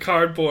onto the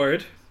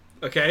cardboard.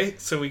 Okay,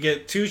 so we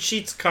get 2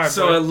 sheets of cardboard.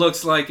 So it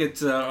looks like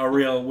it's a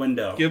real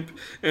window. Yep.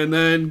 And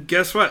then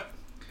guess what?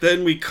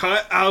 Then we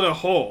cut out a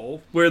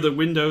hole where the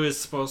window is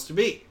supposed to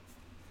be.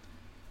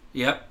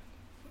 Yep.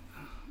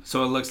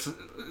 So it looks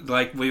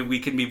like we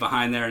can be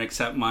behind there and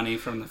accept money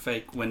from the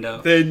fake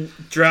window. Then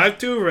drive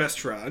to a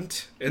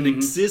restaurant, an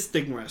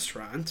existing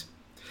restaurant,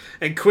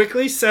 and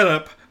quickly set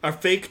up a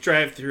fake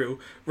drive-through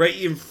right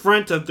in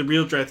front of the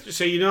real drive-through.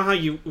 So you know how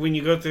when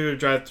you go through a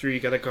drive-through, you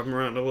gotta come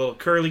around a little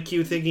curly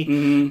Q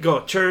thingy, go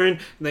turn, and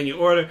then you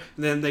order,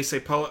 and then they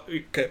say,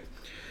 okay.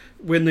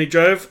 When they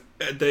drive,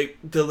 the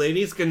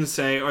lady's gonna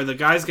say, or the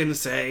guy's gonna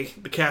say,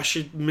 the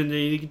cashier,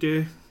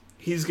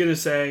 he's gonna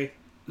say...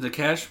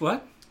 The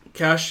what?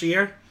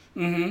 Cashier.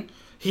 Mm-hmm.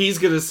 He's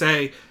gonna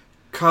say,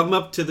 come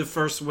up to the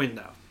first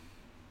window.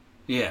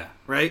 Yeah.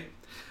 Right?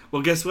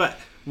 Well, guess what?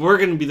 We're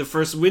going to be the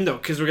first window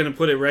because we're going to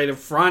put it right in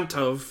front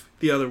of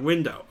the other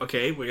window.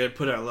 Okay? We're going to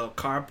put our little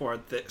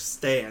cardboard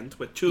stand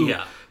with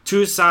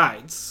two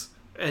sides,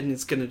 and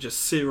it's going to just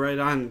sit right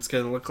on. It's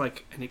going to look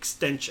like an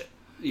extension.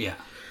 Yeah.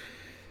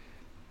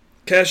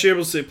 Cashier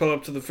will say, pull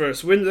up to the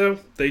first window.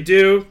 They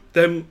do.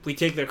 Then we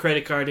take their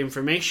credit card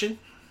information.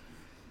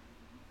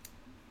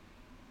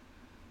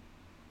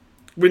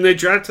 When they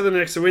drive to the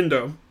next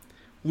window,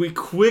 we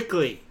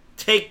quickly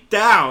take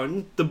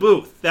down the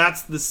booth.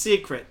 That's the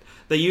secret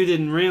that you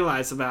didn't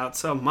realize about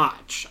so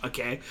much,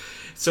 okay?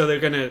 So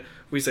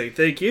we say,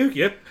 thank you,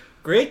 yep,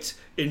 great,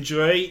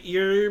 enjoy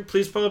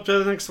please pull up to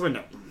the next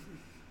window.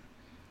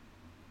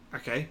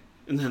 Okay,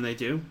 and then they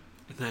do,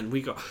 and then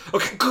we go,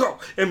 okay, go,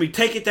 and we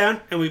take it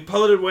down, and we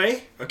pull it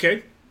away,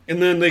 okay?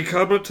 And then they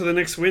come up to the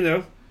next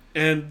window,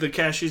 and the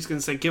cashier's gonna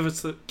say,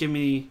 give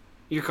me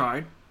your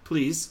card,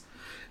 please.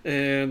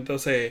 And they'll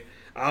say,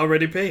 I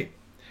already paid.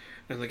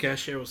 And the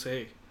cashier will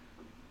say,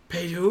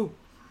 paid who?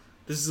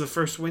 This is the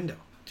first window.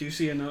 Do you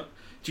see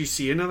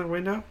another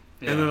window?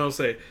 Yeah. And then they'll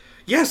say,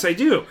 yes, I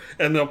do.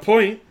 And they'll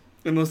point,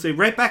 and they'll say,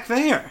 right back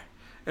there.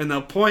 And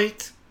they'll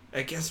point,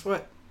 and guess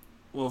what?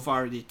 We've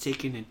already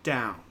taken it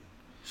down.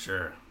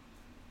 Sure.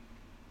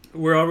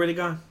 We're already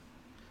gone.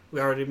 We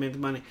already made the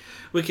money.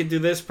 We could do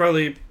this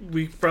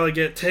we probably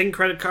get 10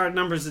 credit card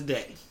numbers a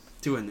day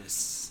doing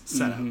this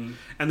setup. Mm-hmm.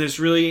 And there's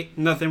really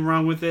nothing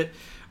wrong with it.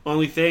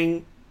 Only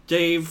thing,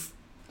 Dave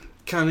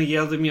kind of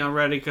yelled at me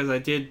already because I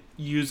did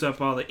use up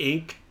all the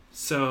ink.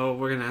 So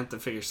we're going to have to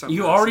figure something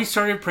out. You already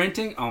started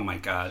printing? Oh my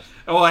god.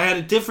 Oh, I had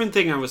a different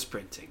thing I was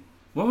printing.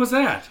 What was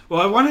that? Well,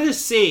 I wanted to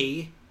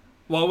see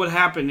what would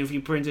happen if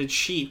you printed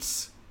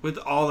sheets with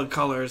all the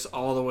colors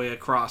all the way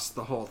across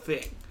the whole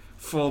thing.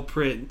 full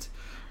print,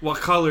 what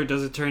color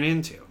does it turn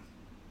into?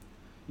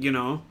 You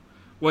know?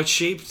 What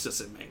shapes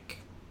does it make?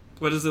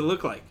 What does it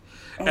look like?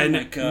 Oh and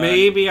my God.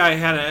 maybe I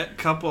had a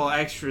couple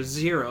extra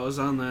zeros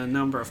on the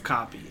number of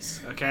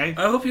copies, okay?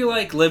 I hope you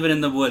like living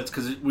in the woods,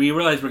 because we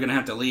realize we're going to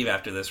have to leave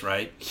after this,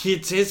 right?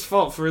 It's his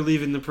fault for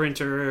leaving the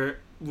printer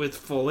with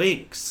full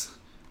inks.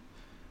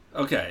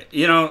 Okay,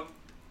 you know...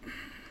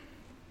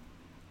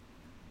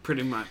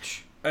 Pretty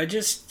much. I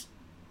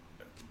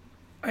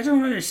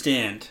don't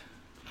understand.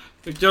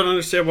 I don't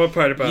understand what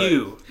part about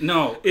it.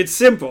 No. It's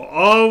simple.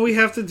 All we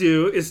have to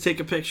do is take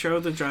a picture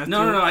of the drive-thru.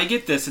 No, I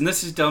get this, and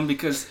this is dumb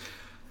because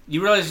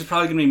you realize there's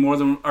probably going to be more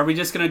than... Are we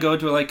just going to go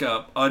to like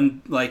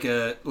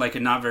a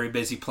not very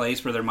busy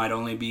place where there might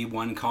only be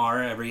one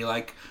car every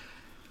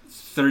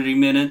 30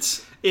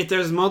 minutes? If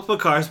there's multiple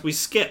cars, we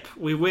skip.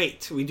 We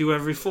wait. We do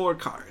every 4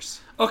 cars.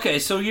 Okay,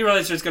 so you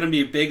realize there's going to be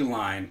a big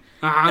line,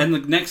 Uh-huh. and the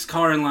next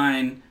car in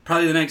line,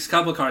 probably the next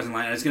couple cars in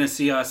line, is going to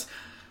see us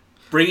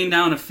bringing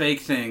down a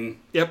fake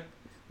thing, Yep.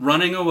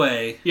 running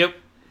away, Yep.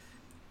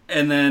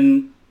 and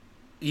then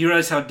you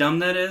realize how dumb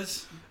that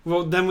is?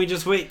 Well, then we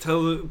just wait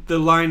till the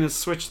line is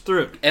switched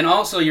through. And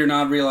also you're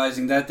not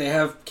realizing that they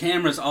have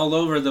cameras all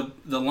over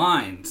the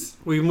lines.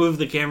 We move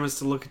the cameras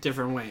to look at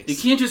different ways. You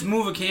can't just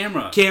move a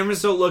camera.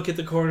 Cameras don't look at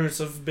the corners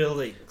of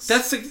buildings.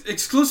 That's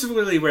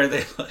exclusively where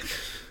they look.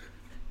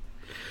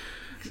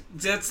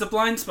 That's the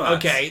blind spot.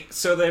 Okay,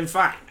 so then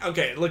fine.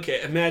 Okay, look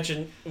at,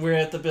 imagine we're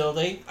at the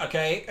building,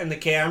 okay, and the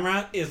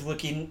camera is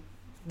looking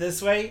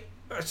this way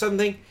or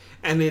something,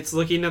 and it's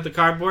looking at the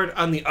cardboard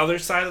on the other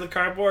side of the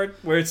cardboard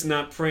where it's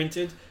not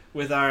printed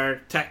with our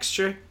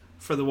texture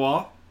for the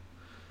wall.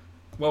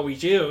 What we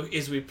do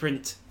is we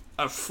print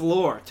a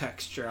floor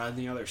texture on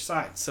the other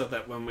side so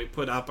that when we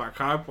put up our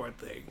cardboard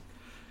thing,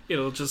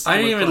 it'll just I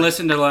didn't look even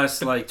listen to the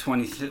last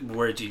 20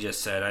 words you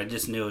just said. I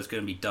just knew it was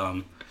going to be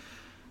dumb.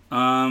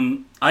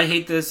 I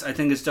hate this. I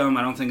think it's dumb.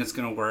 I don't think it's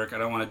going to work. I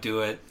don't want to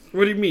do it.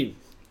 What do you mean?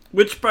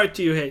 Which part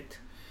do you hate?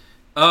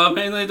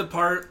 Mainly the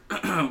part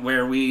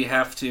where we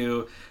have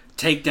to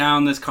take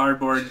down this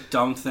cardboard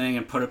dumb thing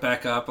and put it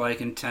back up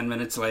in 10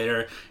 minutes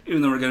later,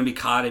 even though we're going to be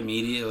caught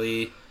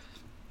immediately.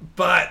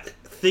 But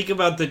think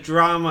about the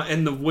drama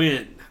and the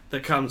win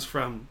that comes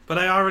from, but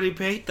I already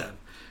paid them.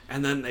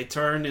 And then they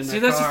turn in See,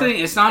 their that's car, the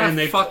thing. It's not and a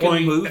they fucking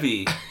point-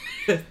 movie.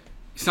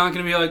 It's not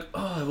going to be like,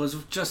 oh, it was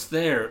just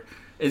there.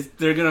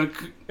 They're going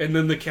to... And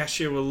then the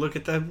cashier will look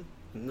at them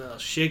and they'll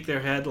shake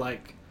their head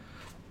like,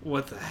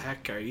 what the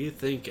heck are you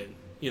thinking?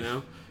 You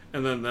know?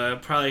 And then they'll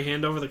probably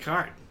hand over the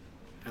card.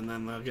 And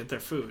then they'll get their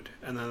food.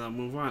 And then they'll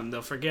move on.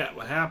 They'll forget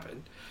what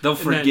happened. They'll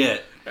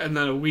forget. And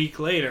then a week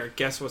later,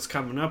 guess what's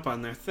coming up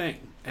on their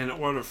thing? An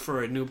order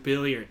for a new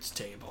billiards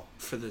table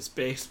for this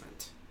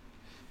basement.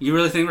 You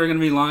really think we're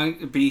going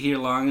to be here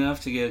long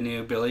enough to get a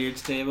new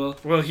billiards table?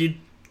 Well, you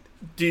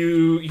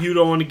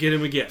don't want to get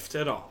him a gift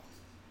at all.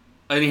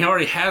 And he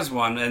already has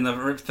one, and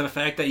the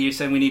fact that you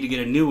said we need to get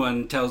a new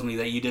one tells me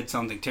that you did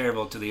something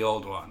terrible to the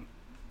old one.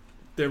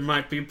 There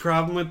might be a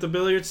problem with the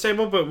billiards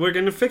table, but we're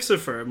going to fix it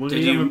for him. We'll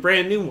Did give him you- a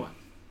brand new one.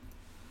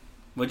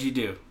 What'd you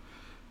do?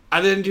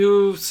 I didn't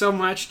do so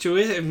much to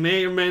it. It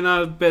may or may not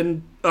have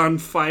been on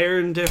fire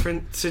in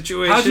different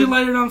situations. How'd you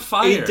light it on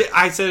fire?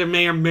 I said it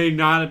may or may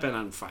not have been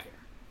on fire.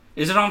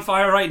 Is it on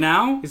fire right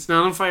now? It's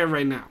not on fire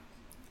right now.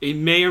 It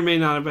may or may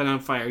not have been on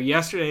fire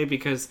yesterday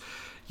because,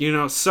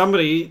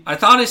 somebody... I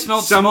thought I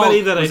smelled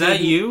somebody smoke. Was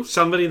that you?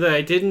 Somebody that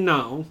I didn't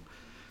know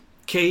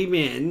came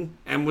in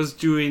and was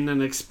doing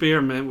an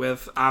experiment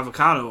with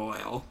avocado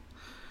oil.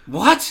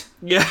 What?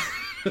 Yeah.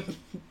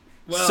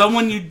 Well,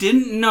 Someone you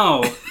didn't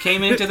know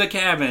came into the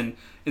cabin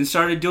and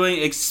started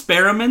doing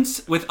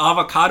experiments with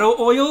avocado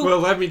oil? well,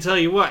 let me tell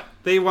you what.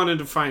 They wanted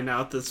to find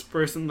out, this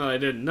person that I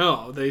didn't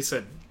know. They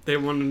said they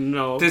wanted to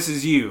know, This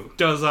is you.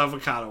 does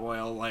avocado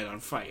oil light on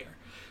fire?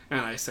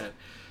 And I said,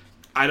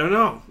 I don't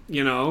know.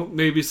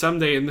 Maybe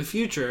someday in the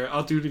future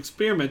I'll do an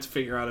experiment to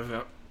figure out if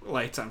it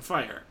lights on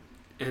fire.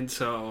 And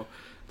so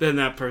then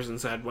that person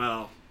said,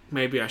 well,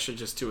 maybe I should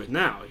just do it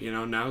now.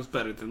 Now's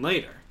better than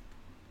later.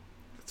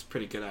 That's a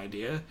pretty good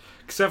idea.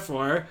 Except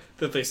for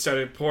that they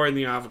started pouring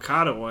the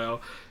avocado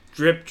oil,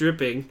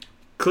 dripping,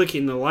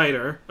 clicking the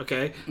lighter,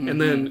 okay? Mm-hmm.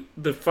 And then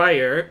the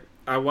fire,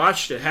 I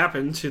watched it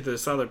happen to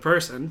this other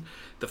person.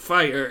 The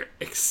fire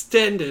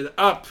extended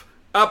up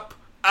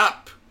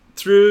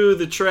through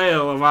the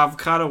trail of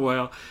avocado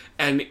oil,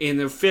 and in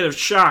a fit of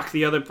shock,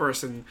 the other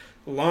person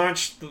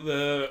launched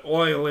the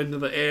oil into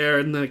the air,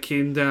 and then it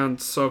came down,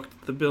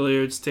 soaked the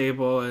billiards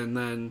table, and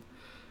then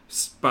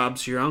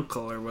Bob's your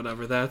uncle, or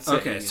whatever that's.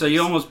 Okay, so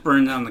you almost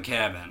burned down the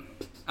cabin.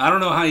 I don't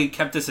know how you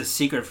kept this a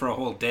secret for a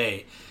whole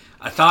day.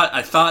 I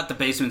thought the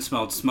basement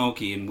smelled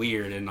smoky and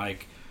weird and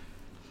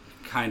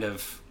kind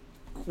of...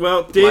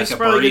 Well, Dave's like a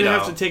probably going to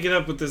burrito. have to take it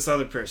up with this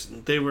other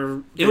person.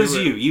 It was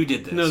you. You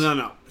did this.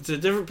 No. It's a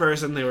different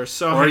person. They were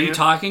so... Or are you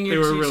talking They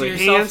were to really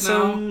yourself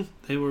handsome. now?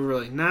 They were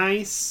really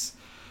nice.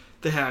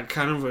 They had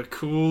kind of a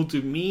cool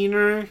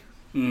demeanor.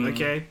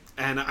 Okay?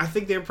 And I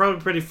think they were probably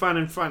pretty fun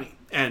and funny.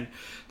 And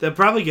they'll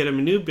probably get him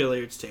a new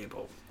billiards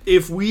table.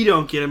 if we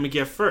don't get him a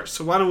gift first.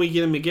 So why don't we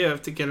get him a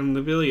gift to get him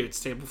the billiards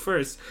table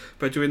first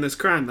by doing this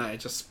crime that I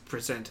just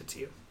presented to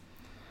you?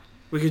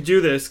 We could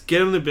do this,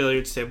 get him the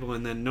billiards table,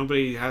 and then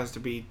nobody has to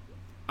be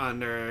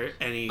under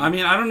any I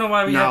mean, I don't know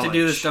why we have to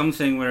do this knowledge. dumb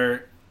thing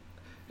where,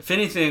 if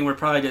anything, we're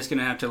probably just going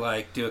to have to,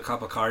 like, do a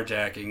couple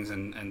carjackings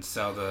and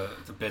sell the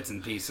bits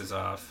and pieces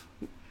off.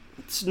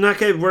 It's not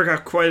going to work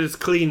out quite as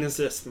clean as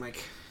this,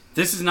 Mike.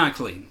 This is not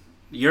clean.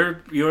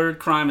 Your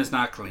crime is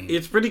not clean.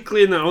 It's pretty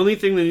clean. The only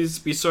thing that needs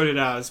to be sorted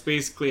out is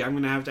basically I'm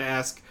going to have to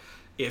ask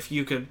if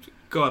you could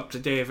go up to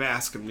Dave,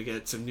 ask him to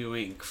get some new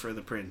ink for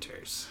the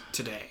printers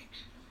today.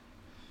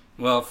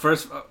 Well,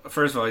 first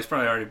of all, he's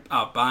probably already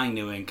out buying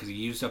new ink because he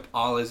used up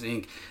all his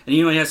ink. And he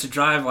has to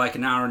drive like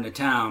an hour into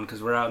town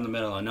because we're out in the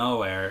middle of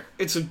nowhere.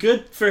 It's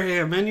good for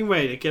him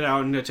anyway to get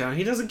out into town.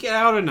 He doesn't get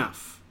out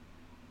enough.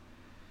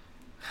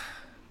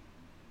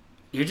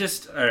 You're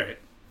just... Alright.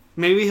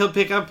 Maybe he'll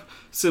pick up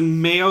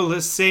some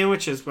mayo-less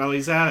sandwiches while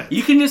he's at it.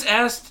 You can just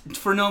ask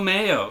for no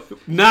mayo.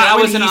 Not that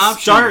when was an he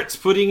option. starts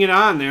putting it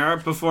on there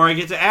before I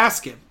get to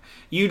ask him.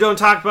 You don't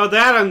talk about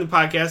that on the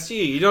podcast, do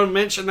you? You don't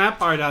mention that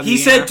part on He the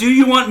said, air. do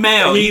you want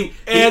mayo?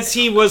 As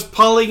he was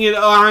pulling it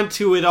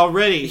onto it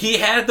already. He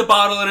had the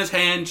bottle in his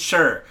hand,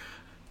 sure.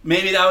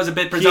 Maybe that was a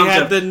bit He presumptive.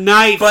 had the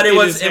knife but it in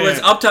was his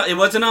hand. up to... It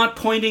wasn't on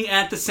pointing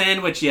at the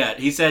sandwich yet.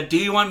 He said, do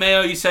you want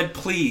mayo? You said,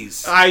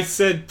 please. I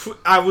said,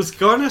 I was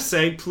going to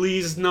say,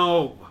 please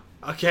no.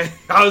 Okay?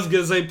 I was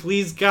going to say,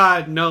 please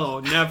God, no,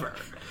 never.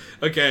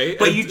 Okay?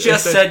 But you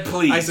just said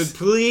please. I said,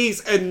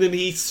 please, and then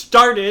he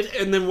started,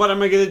 and then what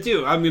am I going to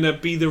do? I'm going to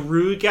be the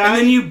rude guy?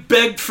 And then you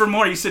begged for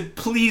more. You said,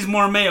 please,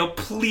 more mayo.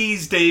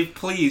 Please, Dave,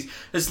 please.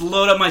 Just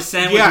load up my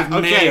sandwich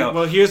with mayo.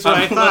 Well, here's what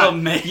I thought.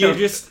 Mayo.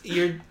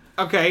 You're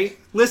okay,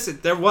 listen,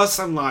 there was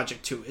some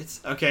logic to it,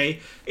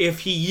 okay? If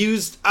he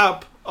used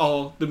up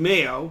all the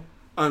mayo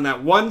on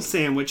that one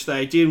sandwich that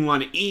I didn't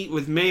want to eat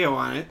with mayo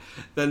on it,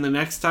 then the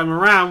next time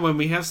around when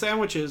we have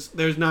sandwiches,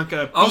 there's not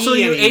going to be Also,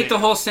 you any ate mayo. the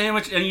whole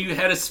sandwich and you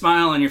had a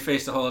smile on your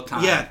face the whole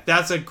time. Yeah,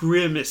 that's a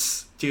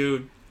grimace,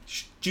 dude.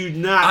 Do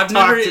not I've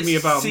talk never to me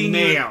about seen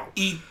mayo.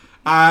 You eat.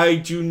 I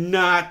do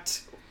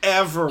not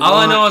ever All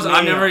I know is mayo.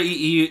 I've never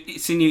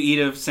seen you eat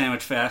a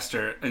sandwich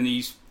faster, and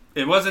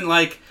it wasn't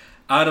like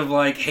out of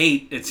like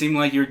hate. It seemed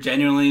like you were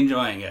genuinely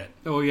enjoying it.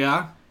 Oh,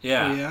 yeah?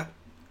 Yeah. Oh, yeah?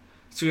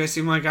 So I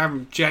seem like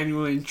I'm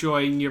genuinely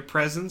enjoying your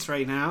presence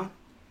right now?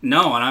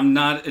 No, and I'm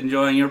not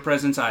enjoying your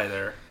presence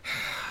either.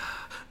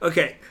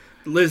 Okay,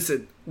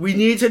 listen. We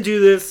need to do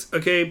this,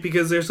 okay,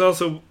 because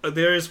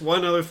there is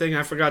one other thing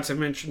I forgot to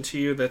mention to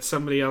you that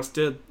somebody else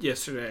did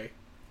yesterday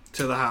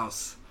to the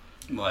house.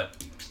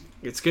 What?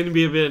 It's going to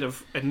be a bit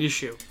of an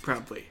issue,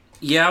 probably.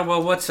 Yeah,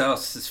 well, what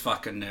else is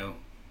fucking new?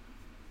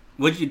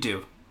 What'd you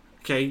do?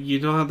 Okay, you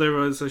know how there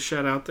was a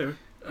shed out there?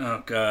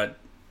 Oh, God.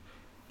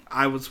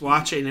 I was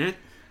watching it,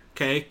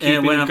 okay, And it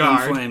keeping went up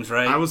guard. in flames,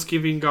 right? I was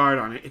keeping guard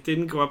on it. It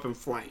didn't go up in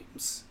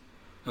flames.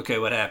 Okay,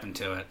 what happened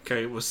to it?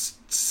 Okay, it was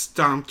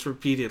stomped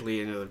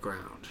repeatedly into the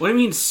ground. What do you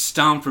mean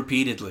stomped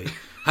repeatedly?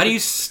 How do you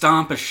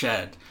stomp a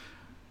shed?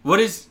 What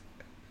is...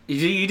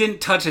 You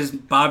didn't touch his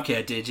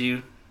bobcat, did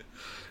you?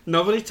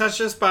 Nobody touched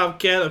this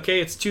bobcat,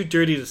 okay? It's too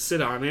dirty to sit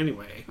on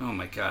anyway. Oh,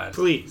 my God.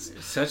 Please.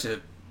 You're such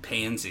a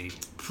pansy.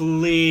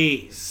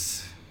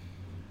 Please.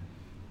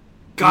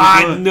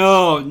 God,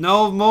 no.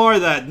 No more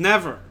of that.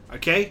 Never.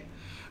 Okay?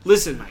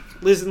 Listen, Mike.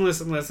 Listen.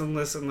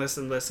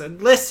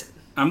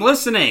 I'm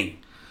listening.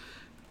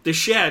 The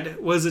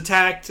shed was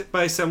attacked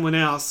by someone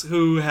else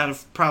who had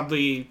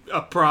probably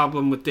a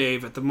problem with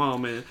Dave at the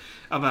moment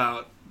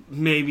about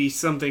maybe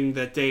something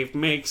that Dave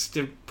makes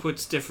to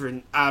puts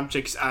different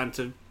objects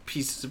onto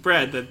pieces of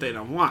bread that they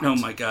don't want. Oh,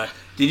 my God.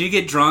 Did you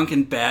get drunk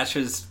and bash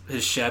his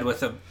shed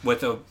with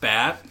a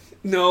bat?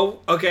 No,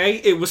 okay?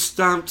 It was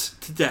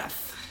stomped to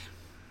death.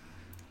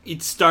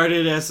 It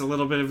started as a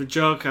little bit of a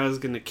joke. I was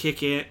going to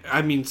kick it.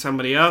 I mean,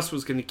 somebody else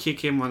was going to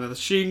kick him one of the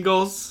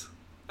shingles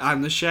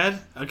on the shed.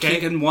 Okay?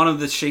 Kicking one of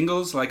the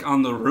shingles, like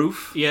on the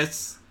roof?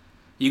 Yes.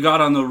 You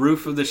got on the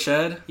roof of the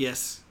shed?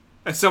 Yes.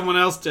 And someone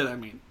else did, I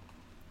mean.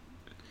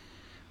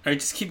 Alright,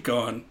 just keep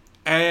going.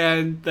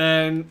 And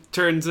then,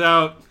 turns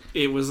out,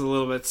 it was a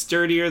little bit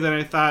sturdier than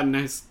I thought. And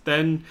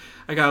then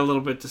I got a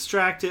little bit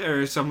distracted,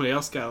 or somebody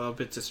else got a little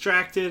bit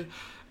distracted.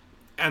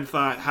 And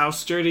thought, how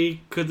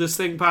sturdy could this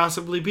thing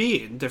possibly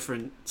be in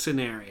different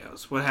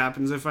scenarios? What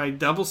happens if I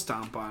double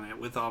stomp on it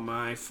with all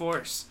my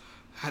force?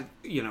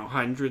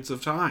 Hundreds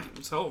of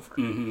times over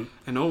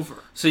and over.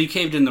 So you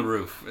caved in the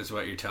roof, is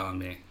what you're telling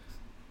me.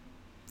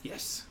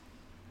 Yes.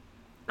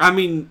 I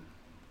mean,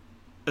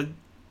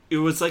 it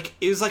was like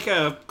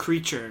a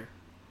creature.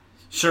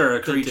 Sure,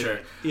 a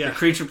creature. Yeah. A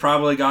creature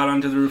probably got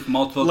onto the roof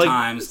multiple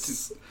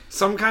times.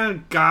 Some kind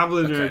of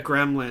goblin or Okay.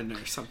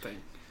 gremlin or something.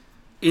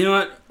 You know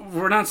what?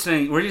 We're not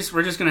saying... We're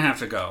just gonna have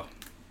to go.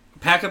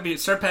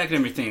 Start packing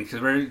up your things,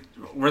 because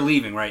we're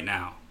leaving right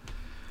now.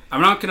 I'm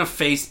not going to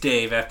face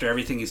Dave after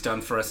everything he's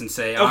done for us and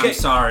say, Okay, I'm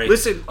sorry.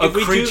 listen, a if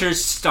we creature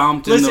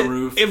stomped in the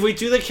roof. If we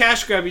do the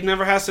cash grab, he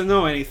never has to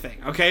know anything,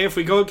 okay? If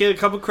we go get a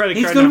couple credit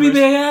He's card going to be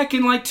numbers... back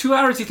in like 2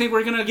 hours. You think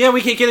we're going to... Yeah, we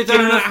can get it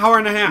done in an hour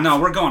and a half. No,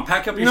 we're going.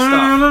 Pack up your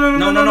stuff.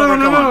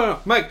 No,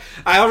 Mike,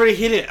 I already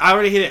hit it.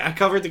 I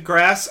covered the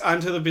grass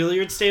onto the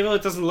billiards table.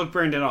 It doesn't look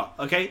burned at all,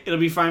 okay? It'll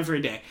be fine for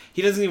a day.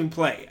 He doesn't even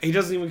play. He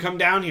doesn't even come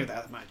down here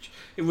that much.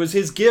 It was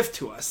his gift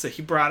to us that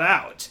he brought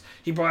out.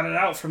 He brought it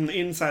out from the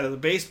inside of the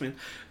basement.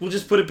 We'll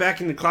just put it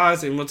back in the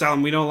closet and we'll tell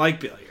him we don't like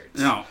billiards.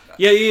 No.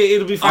 Yeah,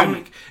 it'll be fine,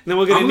 Mike. And then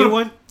we'll get a new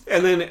one,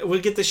 and then we'll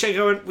get the shit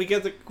going. We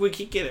can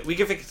get it. We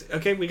can fix it.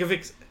 Okay, we can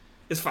fix it.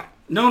 It's fine.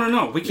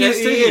 No. We can't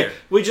stay here.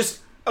 We just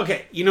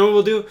okay. You know what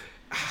we'll do?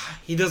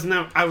 He doesn't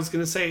have. I was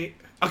gonna say.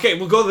 Okay,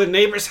 we'll go to the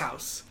neighbor's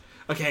house.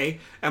 Okay,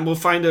 and we'll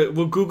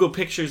Google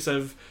pictures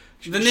of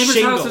the neighbor's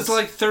shingles. house is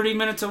like 30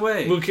 minutes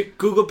away. We'll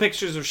Google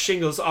pictures of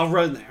shingles. I'll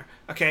run there.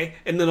 Okay,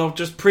 and then I'll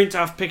just print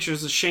off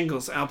pictures of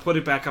shingles and I'll put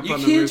it back up on the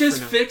roof. You can't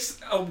just fix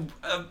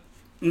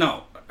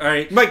no. All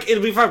right, Mike,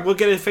 it'll be fine. We'll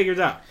get it figured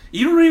out.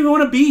 You don't even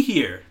want to be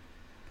here.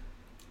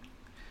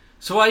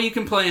 So why are you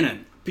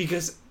complaining?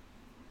 Because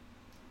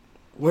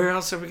where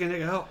else are we gonna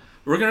go?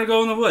 We're gonna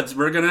go in the woods.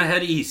 We're gonna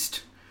head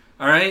east.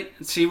 All right,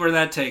 see where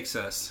that takes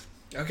us.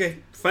 Okay,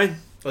 fine.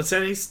 Let's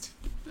head east.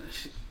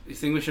 You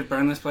think we should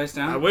burn this place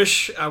down? I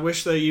wish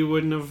that you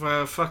wouldn't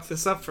have fucked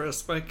this up for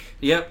us, Mike.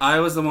 Yep, I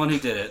was the one who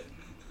did it.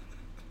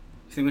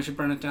 You think we should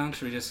burn it down?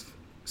 Should we just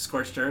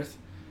scorched earth?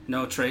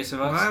 No trace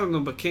of us? Well, I don't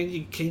know, but can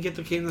you get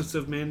the cans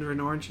of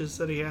mandarin oranges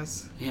that he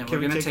has? Yeah, we're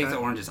gonna take the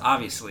oranges,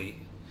 obviously.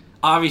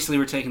 Obviously,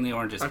 we're taking the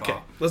oranges, okay,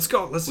 Paul. let's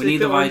go. We need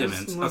the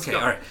vitamins. Okay,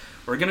 all right.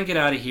 We're gonna get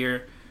out of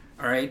here.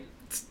 All right.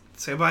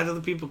 Say bye to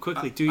the people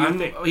quickly. Do your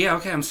thing. Yeah,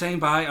 okay. I'm saying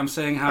bye. I'm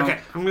saying how. Okay,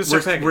 I'm gonna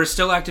start packing. We're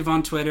still active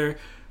on Twitter.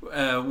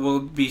 We'll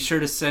be sure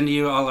to send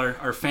you all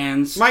our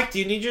fans. Mike, do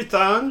you need your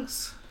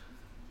thongs?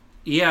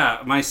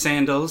 Yeah, my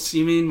sandals.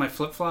 You mean my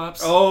flip-flops?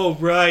 Oh,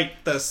 right.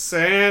 The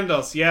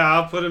sandals. Yeah,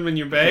 I'll put them in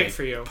your bag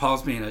for you.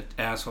 Paul's being an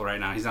asshole right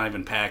now. He's not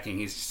even packing.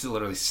 He's just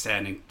literally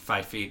standing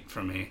 5 feet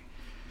from me.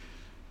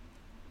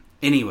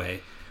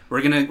 Anyway,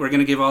 we're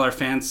gonna give all our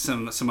fans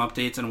some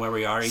updates on where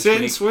we are each week.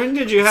 Since when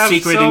did you have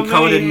secret so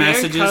encoded many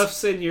messages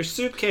handcuffs in your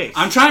suitcase?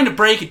 I'm trying to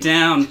break it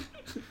down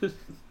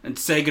and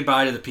say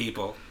goodbye to the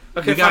people.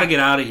 Okay, we gotta get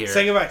out of here.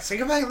 Say goodbye. Say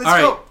goodbye. Let's all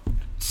go. Right.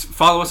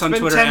 Follow us on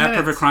Twitter at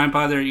Perfect Crime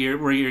Pod, where you're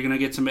going to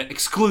get some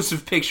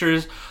exclusive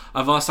pictures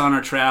of us on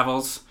our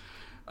travels.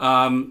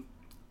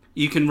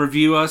 You can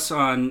review us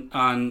on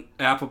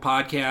Apple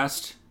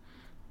Podcast.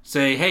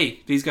 Say,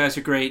 hey, these guys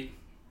are great.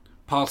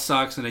 Paul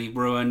sucks and he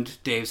ruined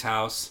Dave's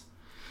house.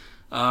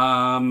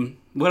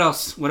 What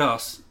else?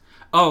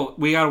 Oh,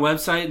 we got a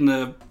website and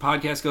the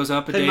podcast goes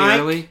up a day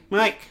early.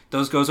 Mike.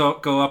 Those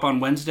go up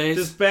on Wednesdays.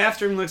 This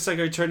bathroom looks like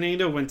a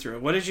tornado went through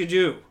it. What did you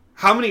do?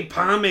 How many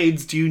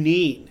pomades do you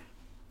need?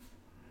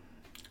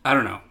 I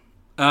don't know.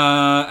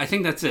 I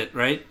think that's it,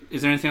 right?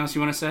 Is there anything else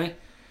you want to say?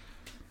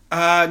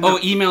 No. Oh,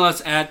 email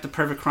us at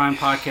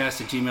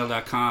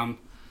theperfectcrimepodcast@gmail.com.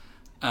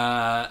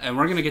 And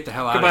we're going to get the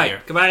hell out of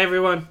here. Goodbye,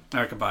 everyone. All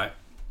right, goodbye.